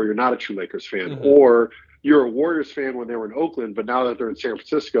or you're not a true Lakers fan, Hmm. or you're a Warriors fan when they were in Oakland, but now that they're in San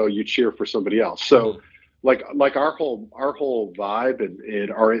Francisco, you cheer for somebody else. Hmm. So, like our whole vibe and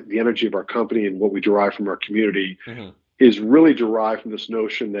the energy of our company and what we derive from our community Hmm. is really derived from this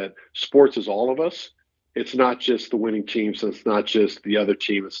notion that sports is all of us. It's not just the winning teams, and it's not just the other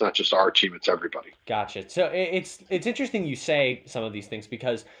team. It's not just our team. It's everybody. Gotcha. So it's interesting you say some of these things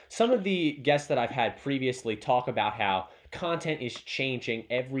because some of the guests that I've had previously talk about how content is changing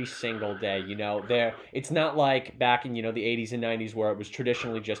every single day. There it's not like back in the 80s and 90s where it was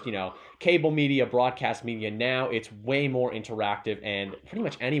traditionally just cable media, broadcast media. Now it's way more interactive, and pretty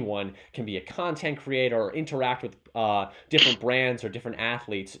much anyone can be a content creator or interact with different brands or different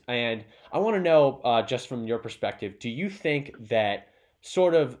athletes. And I want to know, just from your perspective, do you think that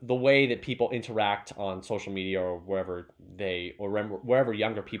sort of the way that people interact on social media or wherever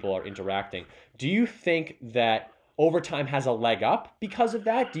younger people are interacting, do you think that overtime has a leg up because of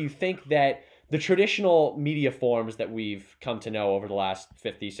that? Do you think that the traditional media forms that we've come to know over the last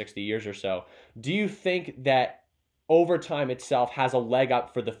 50, 60 years or so, do you think that overtime itself has a leg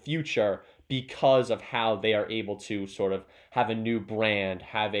up for the future because of how they are able to sort of have a new brand,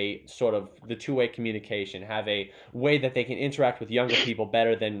 have a sort of the two-way communication, have a way that they can interact with younger people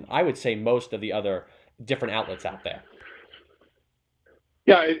better than I would say most of the other different outlets out there?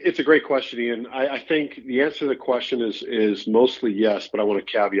 Yeah, it's a great question, Ian. I think the answer to the question is mostly yes, but I want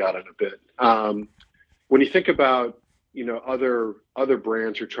to caveat it a bit. When you think about other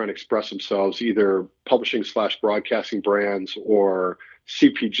brands who are trying to express themselves, either publishing slash broadcasting brands or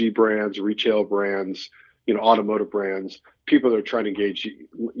CPG brands, retail brands, automotive brands, people that are trying to engage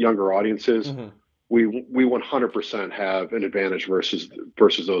younger audiences, Hmm. we 100% have an advantage versus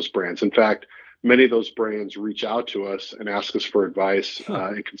those brands. In fact, many of those brands reach out to us and ask us for advice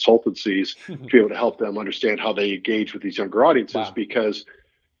and consultancies to be able to help them understand how they engage with these younger audiences, Wow. because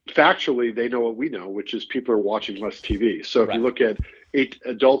factually they know what we know, which is people are watching less TV. So if you Right. look at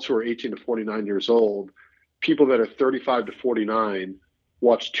adults who are 18 to 49 years old, people that are 35 to 49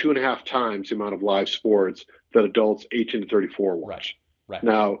 watch 2.5 times the amount of live sports that adults 18 to 34 Right. watch. Right.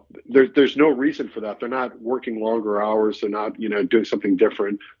 Now, there's no reason for that. They're not working longer hours. They're not, doing something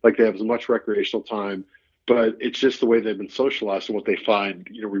different. Like they have as much recreational time, but it's just the way they've been socialized and what they find,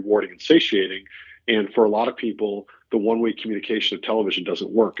 rewarding and satiating. And for a lot of people, the one-way communication of television doesn't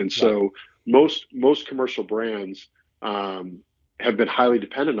work. And Right. so most commercial brands have been highly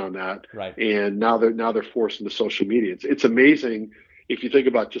dependent on that. Right. And now they're forced into social media. It's amazing if you think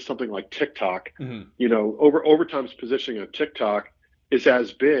about just something like TikTok. Mm-hmm. Overtime's positioning on TikTok is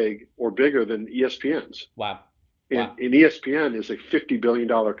as big or bigger than ESPN's. Wow. And ESPN is a $50 billion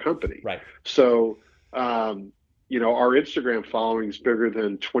company. Right. So, our Instagram following is bigger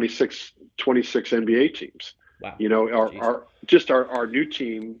than 26 NBA teams. Wow. Our new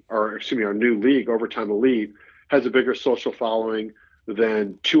team, our new league, Overtime Elite, has a bigger social following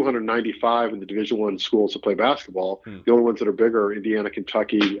than 295 in the Division I schools that play basketball. The only ones that are bigger are Indiana,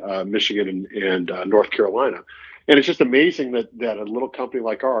 Kentucky, Michigan, and North Carolina. And it's just amazing that a little company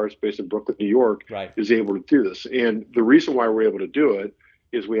like ours, based in Brooklyn, New York, right. is able to do this. And the reason why we're able to do it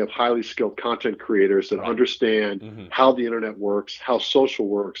is we have highly skilled content creators that right. understand how the internet works, how social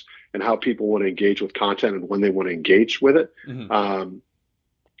works, and how people want to engage with content and when they want to engage with it.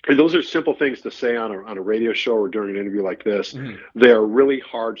 And those are simple things to say on a radio show or during an interview like this. They're really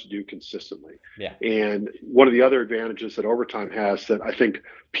hard to do consistently. Yeah. And one of the other advantages that Overtime has that I think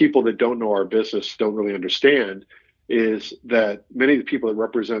people that don't know our business don't really understand is that many of the people that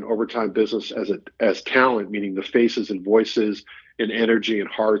represent Overtime business as talent, meaning the faces and voices and energy and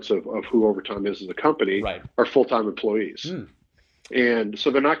hearts of who Overtime is as a company, right. are full-time employees. And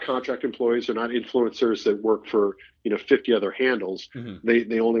so they're not contract employees. They're not influencers that work for 50 other handles.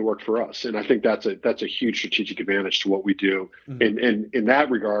 They only work for us, and I think that's a huge strategic advantage to what we do. And in that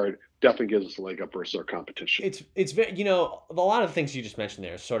regard, definitely gives us a leg up versus our competition. It's very a lot of the things you just mentioned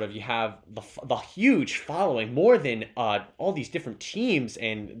there. Sort of you have the huge following, more than all these different teams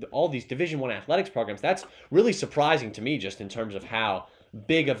and all these Division I athletics programs. That's really surprising to me, just in terms of how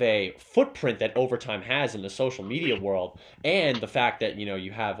big of a footprint that Overtime has in the social media world, and the fact that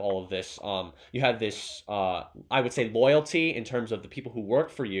you have all of this you have this I would say loyalty in terms of the people who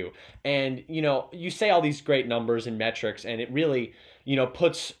work for you, and you say all these great numbers and metrics, and it really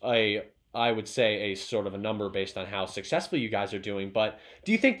puts I would say a sort of a number based on how successful you guys are doing. But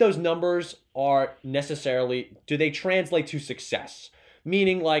do you think those numbers are necessarily, do they translate to success?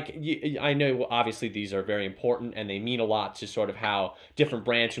 Meaning, like, I know obviously these are very important and they mean a lot to sort of how different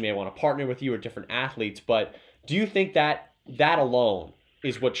brands who may want to partner with you or different athletes, but do you think that alone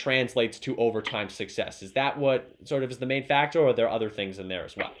is what translates to Overtime success? Is that what sort of is the main factor, or are there other things in there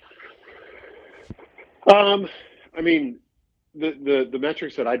as well? I mean, the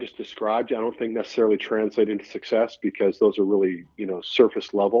metrics that I just described, I don't think necessarily translate into success, because those are really,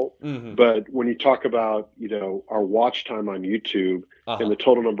 surface level. But when you talk about, our watch time on YouTube and the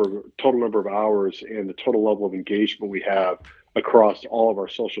total number of hours and the total level of engagement we have across all of our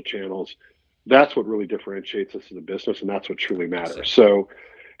social channels, that's what really differentiates us as a business, and that's what truly matters. So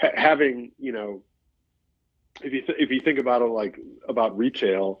having, if you think about it, like about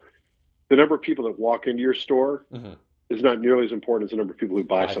retail, the number of people that walk into your store is not nearly as important as the number of people who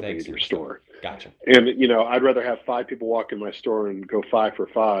buy something in your store. Gotcha. And, I'd rather have 5 people walk in my store and go 5 for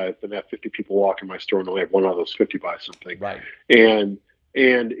 5 than have 50 people walk in my store and only have one out of those 50 buy something. Right. And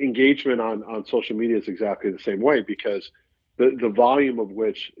engagement on social media is exactly the same way, because the volume of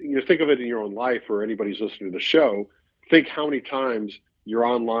which, think of it in your own life, or anybody who's listening to the show, think how many times you're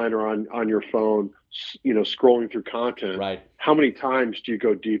online or on your phone, scrolling through content. Right. How many times do you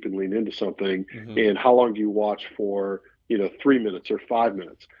go deep and lean into something, and how long do you watch for, 3 minutes or 5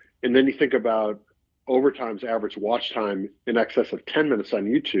 minutes? And then you think about Overtime's average watch time in excess of 10 minutes on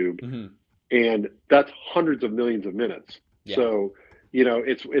YouTube, and that's hundreds of millions of minutes. Yeah. So,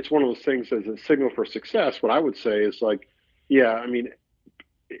 it's one of those things as a signal for success. What I would say is, like, yeah, I mean,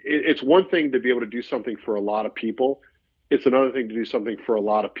 it's one thing to be able to do something for a lot of people. It's another thing to do something for a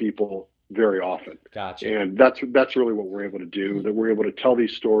lot of people very often. Gotcha. And that's really what we're able to do, that we're able to tell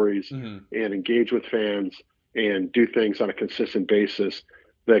these stories and engage with fans and do things on a consistent basis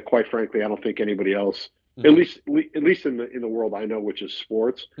that, quite frankly, I don't think anybody else, at least in the world I know, which is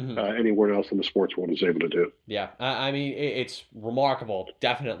sports, anywhere else in the sports world, is able to do. Yeah. I mean, it's remarkable,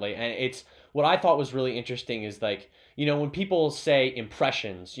 definitely. And it's, what I thought was really interesting is, like, when people say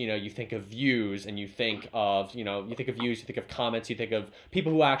impressions, you think of views, and you think of, you think of views, you think of comments, you think of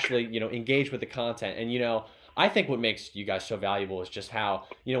people who actually, engage with the content. And, I think what makes you guys so valuable is just how,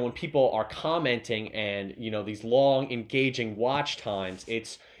 when people are commenting and, these long engaging watch times,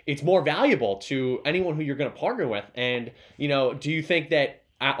 it's more valuable to anyone who you're going to partner with. And, do you think that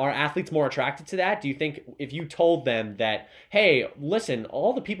are athletes more attracted to that? Do you think if you told them that, hey, listen,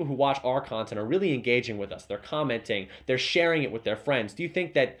 all the people who watch our content are really engaging with us, they're commenting, they're sharing it with their friends, do you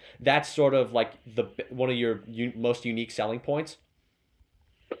think that that's sort of like the one of your most unique selling points?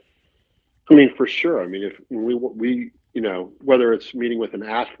 I mean, for sure. I mean, if we whether it's meeting with an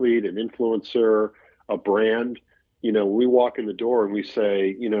athlete, an influencer, a brand, when we walk in the door and we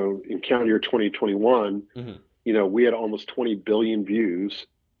say, in calendar year 2021, Hmm. we had almost 20 billion views,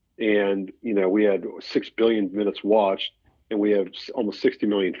 and we had 6 billion minutes watched, and we have almost 60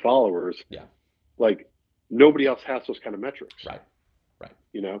 million followers. Yeah. Like, nobody else has those kind of metrics. Right. Right.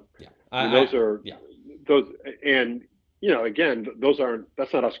 You know, Yeah. I mean, those are Yeah. those, and again,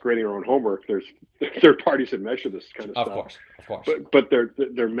 that's not us grading our own homework. There's third parties that measure this kind of Of stuff, course. Of course. but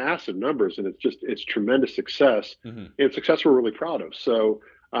they're massive numbers, and it's tremendous success, Hmm. and success we're really proud of. So,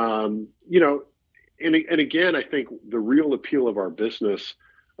 you know, and again, I think the real appeal of our business,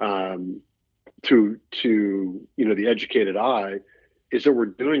 um, to the educated eye, is that we're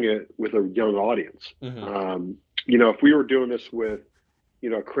doing it with a young audience. Hmm. If we were doing this with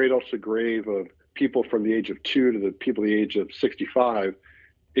cradle to grave of people from the age of 2 to the people the age of 65,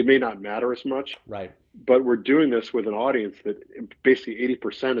 it may not matter as much. Right. But we're doing this with an audience that basically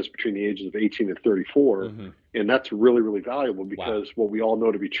 80% is between the ages of 18 and 34. Hmm. And that's really, really valuable, Wow. because what we all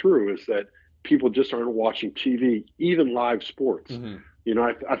know to be true is that people just aren't watching TV, even live sports. Hmm.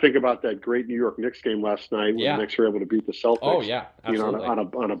 I think about that great New York Knicks game last night when Yeah. the Knicks were able to beat the Celtics. Oh yeah, absolutely.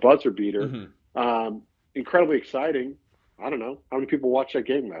 On a buzzer beater. Hmm. Incredibly exciting. I don't know how many people watched that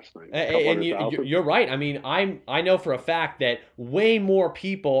game last night. And you're right. I mean, I know for a fact that way more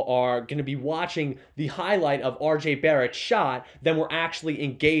people are going to be watching the highlight of RJ Barrett's shot than were actually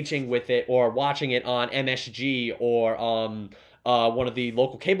engaging with it or watching it on MSG or one of the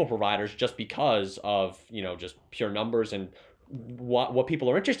local cable providers, just because of just pure numbers and what people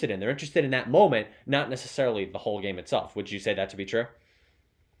are interested in. They're interested in that moment, not necessarily the whole game itself. Would you say that to be true?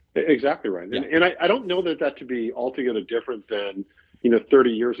 Exactly right. Yeah. And I don't know that to be altogether different than, 30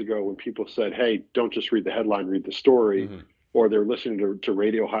 years ago when people said, hey, don't just read the headline, read the story, Hmm. or they're listening to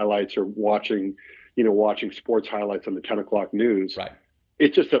radio highlights or watching sports highlights on the 10 o'clock news. Right.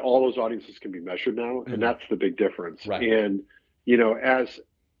 It's just that all those audiences can be measured now, and that's the big difference. Right. And, as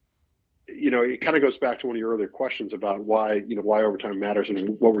it kind of goes back to one of your earlier questions about why overtime matters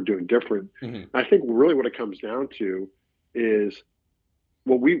and what we're doing different. Hmm. I think really what it comes down to is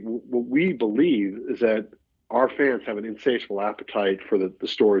what we believe is that our fans have an insatiable appetite for the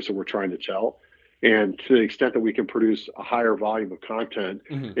stories that we're trying to tell. And to the extent that we can produce a higher volume of content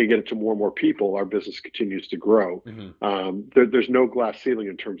Hmm. and get it to more and more people, our business continues to grow. Hmm. There's no glass ceiling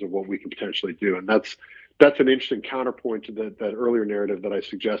in terms of what we can potentially do. And that's an interesting counterpoint to that earlier narrative that I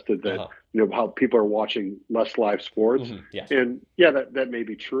suggested, that, how people are watching less live sports. Hmm. Yes. And yeah, that may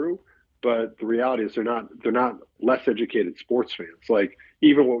be true. But the reality is they're not less educated sports fans. Like,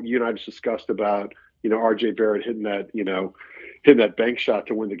 even what you and I just discussed about, RJ Barrett hitting that bank shot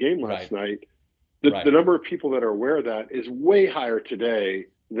to win the game last night. The number of people that are aware of that is way higher today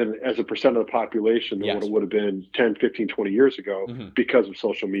than as a percent of the population than what it would have been 10, 15, 20 years ago, because of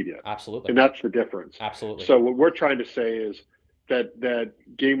social media. Absolutely. And that's the difference. Absolutely. So what we're trying to say is that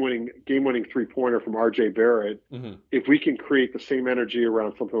game-winning three-pointer from RJ Barrett, if we can create the same energy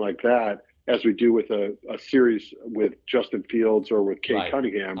around something like that as we do with a series with Justin Fields or with Cade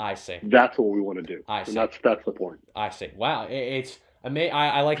Cunningham, I see. That's what we want to do. I see. And that's the point. I see. Wow, it's amazing.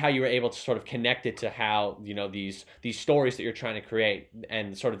 I like how you were able to sort of connect it to how these stories that you're trying to create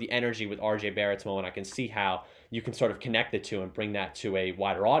and sort of the energy with RJ Barrett's moment. I can see how you can sort of connect the two and bring that to a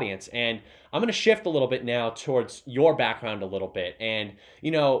wider audience. And I'm going to shift a little bit now towards your background a little bit. And,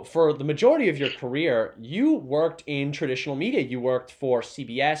 for the majority of your career, you worked in traditional media. You worked for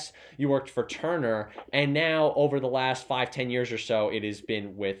CBS, you worked for Turner, and now over the last 5-10 years or so, it has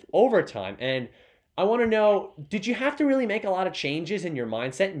been with Overtime. And I want to know, did you have to really make a lot of changes in your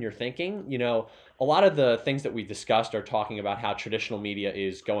mindset and your thinking? A lot of the things that we discussed are talking about how traditional media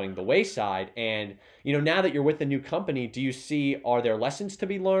is going the wayside. And, now that you're with the new company, do you see, are there lessons to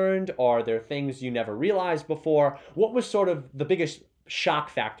be learned? Are there things you never realized before? What was sort of the biggest shock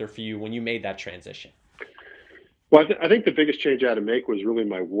factor for you when you made that transition? Well, I think the biggest change I had to make was really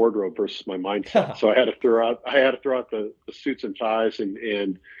my wardrobe versus my mindset. So I had to throw out the suits and ties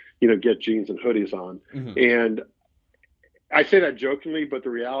and get jeans and hoodies on. And I say that jokingly, but the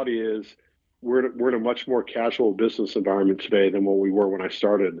reality is we're in a much more casual business environment today than what we were when I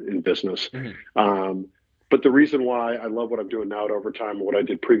started in business. But the reason why I love what I'm doing now at Overtime and what I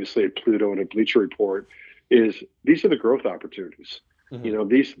did previously at Pluto and at Bleacher Report is these are the growth opportunities.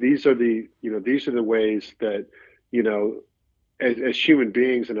 These are the ways that, as human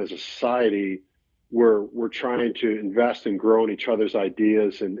beings and as a society, we're trying to invest and grow in each other's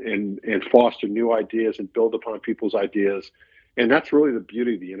ideas and foster new ideas and build upon people's ideas. And that's really the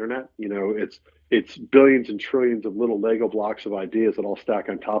beauty of the internet. It's billions and trillions of little Lego blocks of ideas that all stack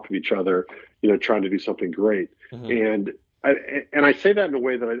on top of each other, trying to do something great. And I say that in a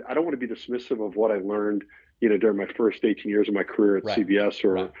way that I don't want to be dismissive of what I learned, during my first 18 years of my career at CBS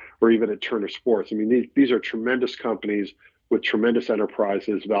or even at Turner Sports. I mean, these are tremendous companies with tremendous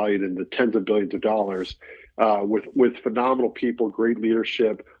enterprises valued in the tens of billions of dollars, with phenomenal people, great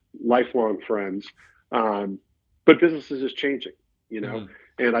leadership, lifelong friends. But business is just changing,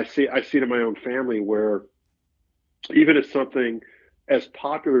 and I see it in my own family where even if something as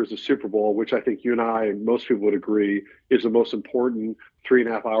popular as the Super Bowl, which I think you and I and most people would agree is the most important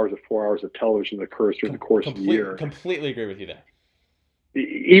 3.5 hours or 4 hours of television that occurs during the course of the year. Completely agree with you there.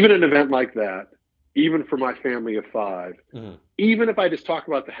 Even an event like that, even for my family of 5, even if I just talk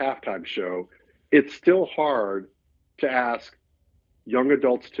about the halftime show, it's still hard to ask young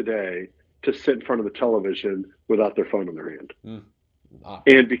adults today to sit in front of the television without their phone in their hand.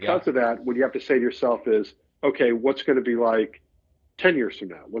 And because of that, what you have to say to yourself is, okay, what's going to be like 10 years from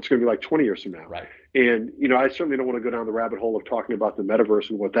now? What's going to be like 20 years from now? Right. And, I certainly don't want to go down the rabbit hole of talking about the metaverse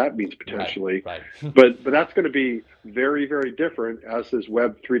and what that means potentially. Right. but that's going to be very, very different, as is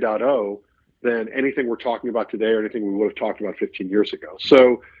Web 3.0, than anything we're talking about today or anything we would have talked about 15 years ago.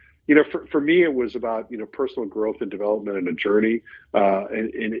 So, for me, it was about, personal growth and development and a journey,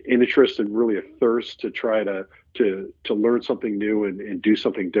 and interest and really a thirst to try to learn something new and do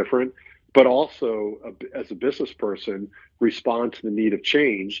something different, but also as a business person, respond to the need of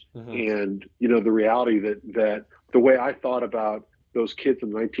change. And, the reality that the way I thought about those kids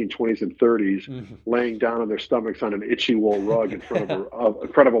in the 1920s and 30s laying down on their stomachs on an itchy wool rug in front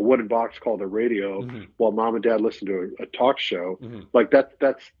of a wooden box called a radio while mom and dad listened to a talk show, like that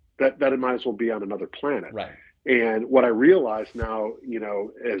might as well be on another planet. Right. And what I realize now,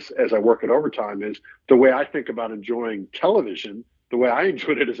 as I work at Overtime, is the way I think about enjoying television, the way I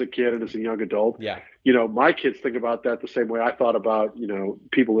enjoyed it as a kid and as a young adult. Yeah. My kids think about that the same way I thought about,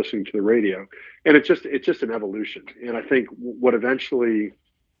 people listening to the radio. And it's just an evolution. And I think what eventually,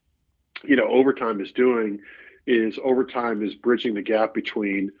 Overtime is doing is Overtime is bridging the gap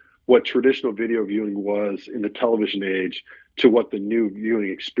between what traditional video viewing was in the television age to what the new viewing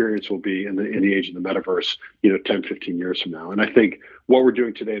experience will be in the age of the metaverse, 10, 15 years from now. And I think what we're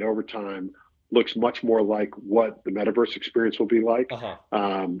doing today at Overtime looks much more like what the metaverse experience will be like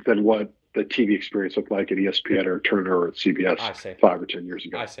than what the TV experience looked like at ESPN or Turner or at CBS 5 or 10 years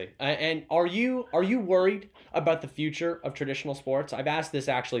ago. I see. And are you worried about the future of traditional sports? I've asked this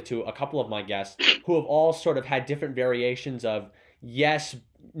actually to a couple of my guests who have all sort of had different variations of yes,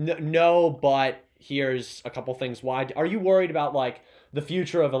 no, but here's a couple things why. Are you worried about like the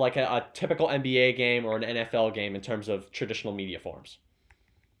future of a typical NBA game or an NFL game in terms of traditional media forms?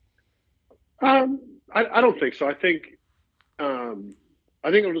 I don't think so. I think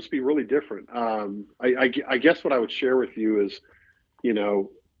it'll just be really different. I guess what I would share with you is,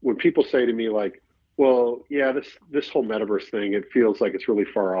 when people say to me like, well, yeah, this whole metaverse thing, it feels like it's really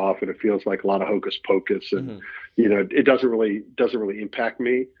far off and it feels like a lot of hocus pocus and, it doesn't really impact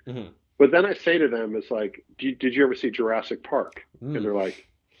me. But then I say to them, it's like, did you ever see Jurassic Park? And they're like,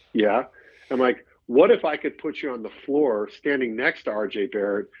 yeah. I'm like, what if I could put you on the floor standing next to RJ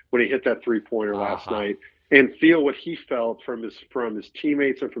Barrett when he hit that 3-pointer last night and feel what he felt from his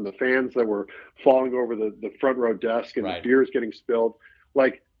teammates and from the fans that were falling over the front row desk and the beers getting spilled?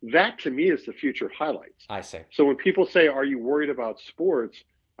 Like, that to me is the future of highlights. I see. So when people say, are you worried about sports?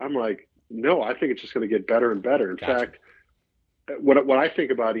 I'm like, no, I think it's just going to get better and better. In fact, what I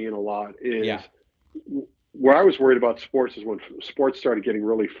think about, Ian, a lot is where I was worried about sports is when sports started getting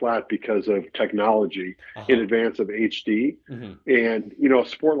really flat because of technology in advance of HD. And, a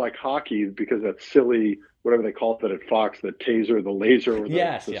sport like hockey, because that silly, whatever they call it at Fox, the taser, the laser, or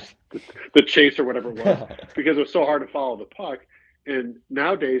the chase or whatever it was, because it was so hard to follow the puck. And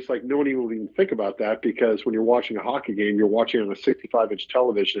nowadays, like, no one even think about that, because when you're watching a hockey game, you're watching on a 65-inch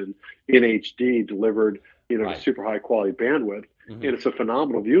television in HD delivered, to super high quality bandwidth. And it's a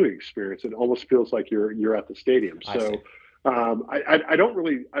phenomenal viewing experience. It almost feels like you're at the stadium. So I don't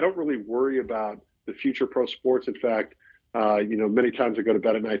really worry about the future pro sports. In fact, many times I go to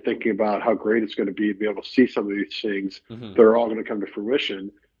bed at night thinking about how great it's going to be able to see some of these things that are all going to come to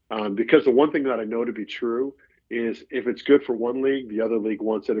fruition. Because the one thing that I know to be true is if it's good for one league, the other league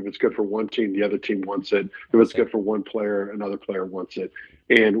wants it. If it's good for one team, the other team wants it. If it's good for one player, another player wants it.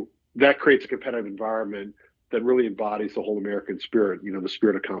 And that creates a competitive environment that really embodies the whole American spirit, the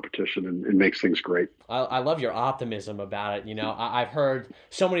spirit of competition, and makes things great. I love your optimism about it. I've heard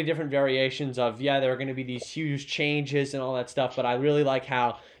so many different variations of, yeah, there are going to be these huge changes and all that stuff, but I really like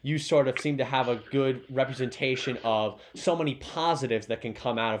how you sort of seem to have a good representation of so many positives that can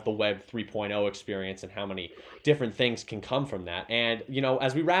come out of the Web 3.0 experience and how many different things can come from that. And,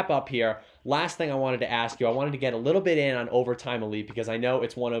 as we wrap up here, last thing I wanted to ask you, I wanted to get a little bit in on Overtime Elite because I know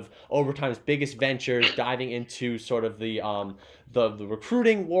it's one of Overtime's biggest ventures, diving into sort of the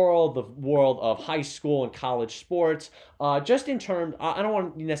recruiting world, the world of high school and college sports. Just in terms, I don't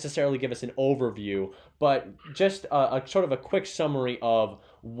want to necessarily give us an overview, but just a sort of a quick summary of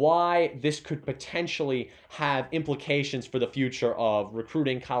why this could potentially have implications for the future of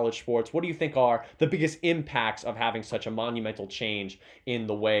recruiting college sports. What do you think are the biggest impacts of having such a monumental change in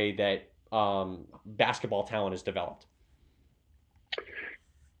the way that basketball talent is developed?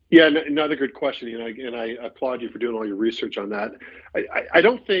 Yeah, another good question, and I applaud you for doing all your research on that. I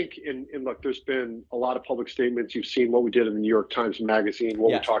don't think, and look, there's been a lot of public statements. You've seen what we did in the New York Times Magazine, what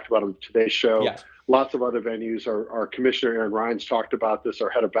Yes. we talked about on today's show. Yes. Lots of other venues. Our commissioner, Aaron Ryan's talked about this. Our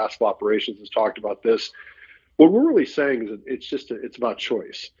head of basketball operations has talked about this. What we're really saying is that it's about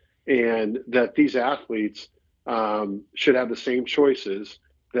choice, and that these athletes should have the same choices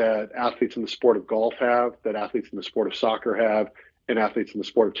that athletes in the sport of golf have, that athletes in the sport of soccer have, and athletes in the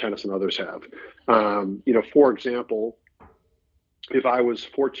sport of tennis and others have. For example, if I was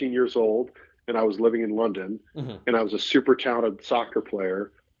 14 years old and I was living in London Mm-hmm. and I was a super talented soccer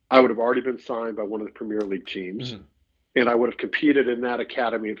player, I would have already been signed by one of the Premier League teams. Mm-hmm. And I would have competed in that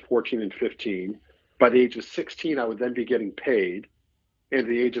academy at 14 and 15. By the age of 16, I would then be getting paid. And at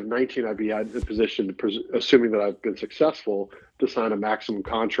the age of 19, I'd be in a position, assuming that I've been successful, to sign a maximum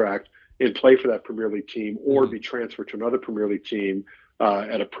contract and play for that Premier League team, or be transferred to another Premier League team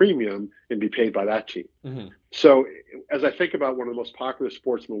at a premium and be paid by that team. Mm-hmm. So as I think about one of the most popular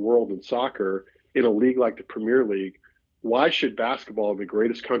sports in the world in soccer, in a league like the Premier League, why should basketball, the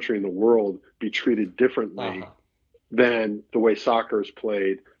greatest country in the world, be treated differently than the way soccer is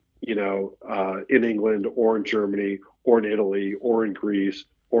played, in England or in Germany or in Italy or in Greece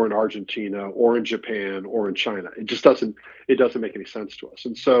or in Argentina or in Japan or in China? It just doesn't make any sense to us.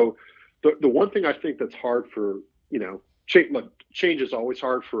 And so the one thing I think that's hard for, change is always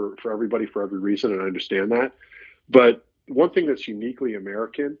hard for everybody for every reason, and I understand that. But one thing that's uniquely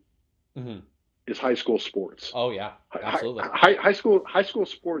American Mm-hmm. is high school sports. Oh yeah, absolutely. High school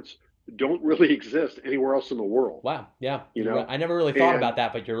sports don't really exist anywhere else in the world. Wow. Yeah. You know, I never really thought about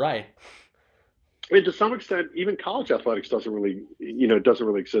that, but you're right. And to some extent, even college athletics doesn't really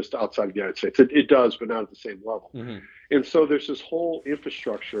exist outside of the United States. It does, but not at the same level. Mm-hmm. And so there's this whole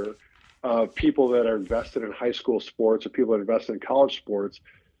infrastructure of people that are invested in high school sports or people that are invested in college sports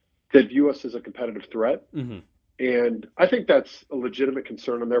that view us as a competitive threat. Mm-hmm. And I think that's a legitimate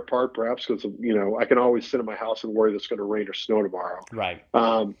concern on their part, perhaps because, I can always sit in my house and worry that it's going to rain or snow tomorrow. Right.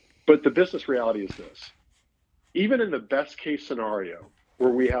 But the business reality is this. Even in the best case scenario,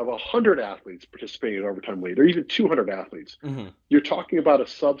 where we have 100 athletes participating in Overtime Elite, or even 200 athletes, Mm-hmm. you're talking about a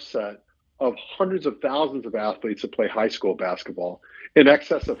subset of hundreds of thousands of athletes that play high school basketball, in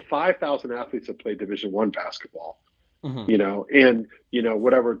excess of 5,000 athletes that play Division I basketball. Mm-hmm.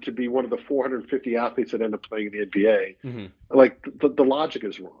 Whatever, to be one of the 450 athletes that end up playing in the NBA, Mm-hmm. like the logic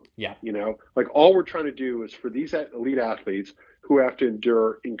is wrong. Yeah. Like all we're trying to do is for these elite athletes who have to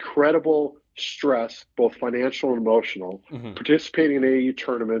endure incredible stress, both financial and emotional, Mm-hmm. participating in AAU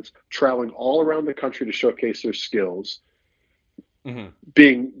tournaments, traveling all around the country to showcase their skills, Mm-hmm.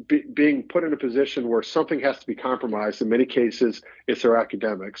 being put in a position where something has to be compromised. In many cases, it's their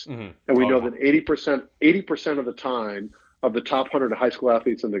academics. Mm-hmm. And we know that 80% of the time of the top 100 high school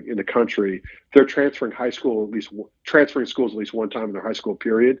athletes in the country, they're transferring schools at least one time in their high school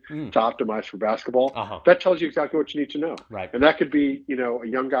period to optimize for basketball. That tells you exactly what you need to know. Right. And that could be, a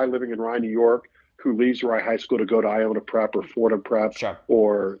young guy living in Rye, New York, who leaves Rye High School to go to Iona Prep or Fordham Prep, Sure.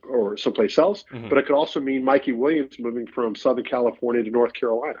 or someplace else. Mm-hmm. But it could also mean Mikey Williams moving from Southern California to North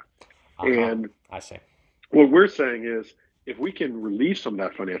Carolina. And I see. what we're saying is, if we can relieve some of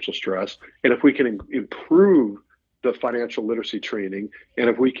that financial stress, and if we can improve the financial literacy training, and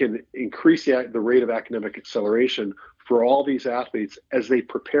if we can increase the rate of academic acceleration for all these athletes as they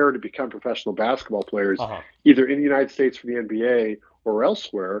prepare to become professional basketball players, either in the United States for the NBA or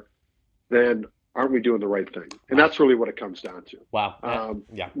elsewhere, then aren't we doing the right thing? And that's really what it comes down to. Wow.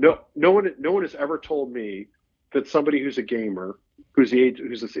 Yeah. No one has ever told me that somebody who's a gamer, who's the age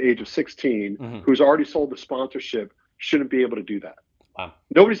of 16, Mm-hmm. who's already sold the sponsorship, shouldn't be able to do that. Wow.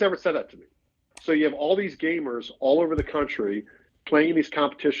 Nobody's ever said that to me. So you have all these gamers all over the country playing in these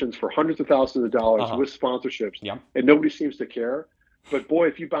competitions for hundreds of thousands of dollars Uh-huh. with sponsorships, Yep. and nobody seems to care. But boy,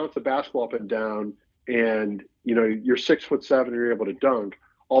 if you bounce the basketball up and down, and you're 6'7", and you're able to dunk,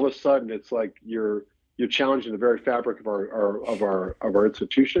 all of a sudden it's like you're challenging the very fabric of our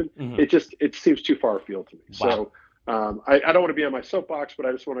institution. Mm-hmm. It seems too far afield to me. Wow. So I don't want to be on my soapbox, but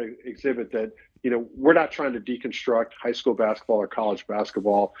I just want to exhibit that we're not trying to deconstruct high school basketball or college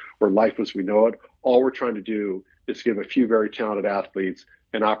basketball or life as we know it. All we're trying to do is give a few very talented athletes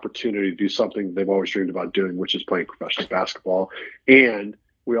an opportunity to do something they've always dreamed about doing, which is playing professional basketball. And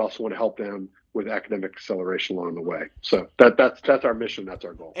we also want to help them with academic acceleration along the way. So that's our mission. That's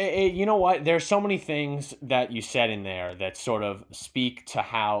our goal. You know what? There's so many things that you said in there that sort of speak to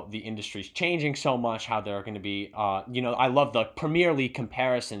how the industry's changing so much, how there are going to be, I love the Premier League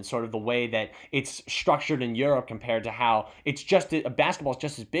comparison, sort of the way that it's structured in Europe compared to how it's just, basketball is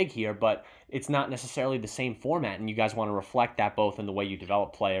just as big here, but it's not necessarily the same format. And you guys want to reflect that both in the way you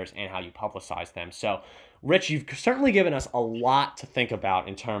develop players and how you publicize them. So, Rich, you've certainly given us a lot to think about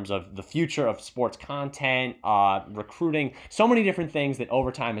in terms of the future of sports content, recruiting, so many different things that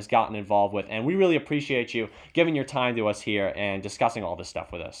Overtime has gotten involved with. And we really appreciate you giving your time to us here and discussing all this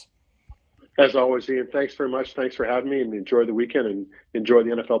stuff with us. As always, Ian, thanks very much. Thanks for having me, and enjoy the weekend and enjoy the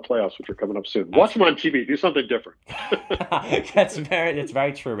NFL playoffs, which are coming up soon. Watch them on TV. Do something different. That's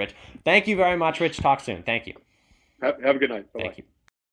very true, Rich. Thank you very much, Rich. Talk soon. Thank you. Have a good night. Bye-bye. Thank you.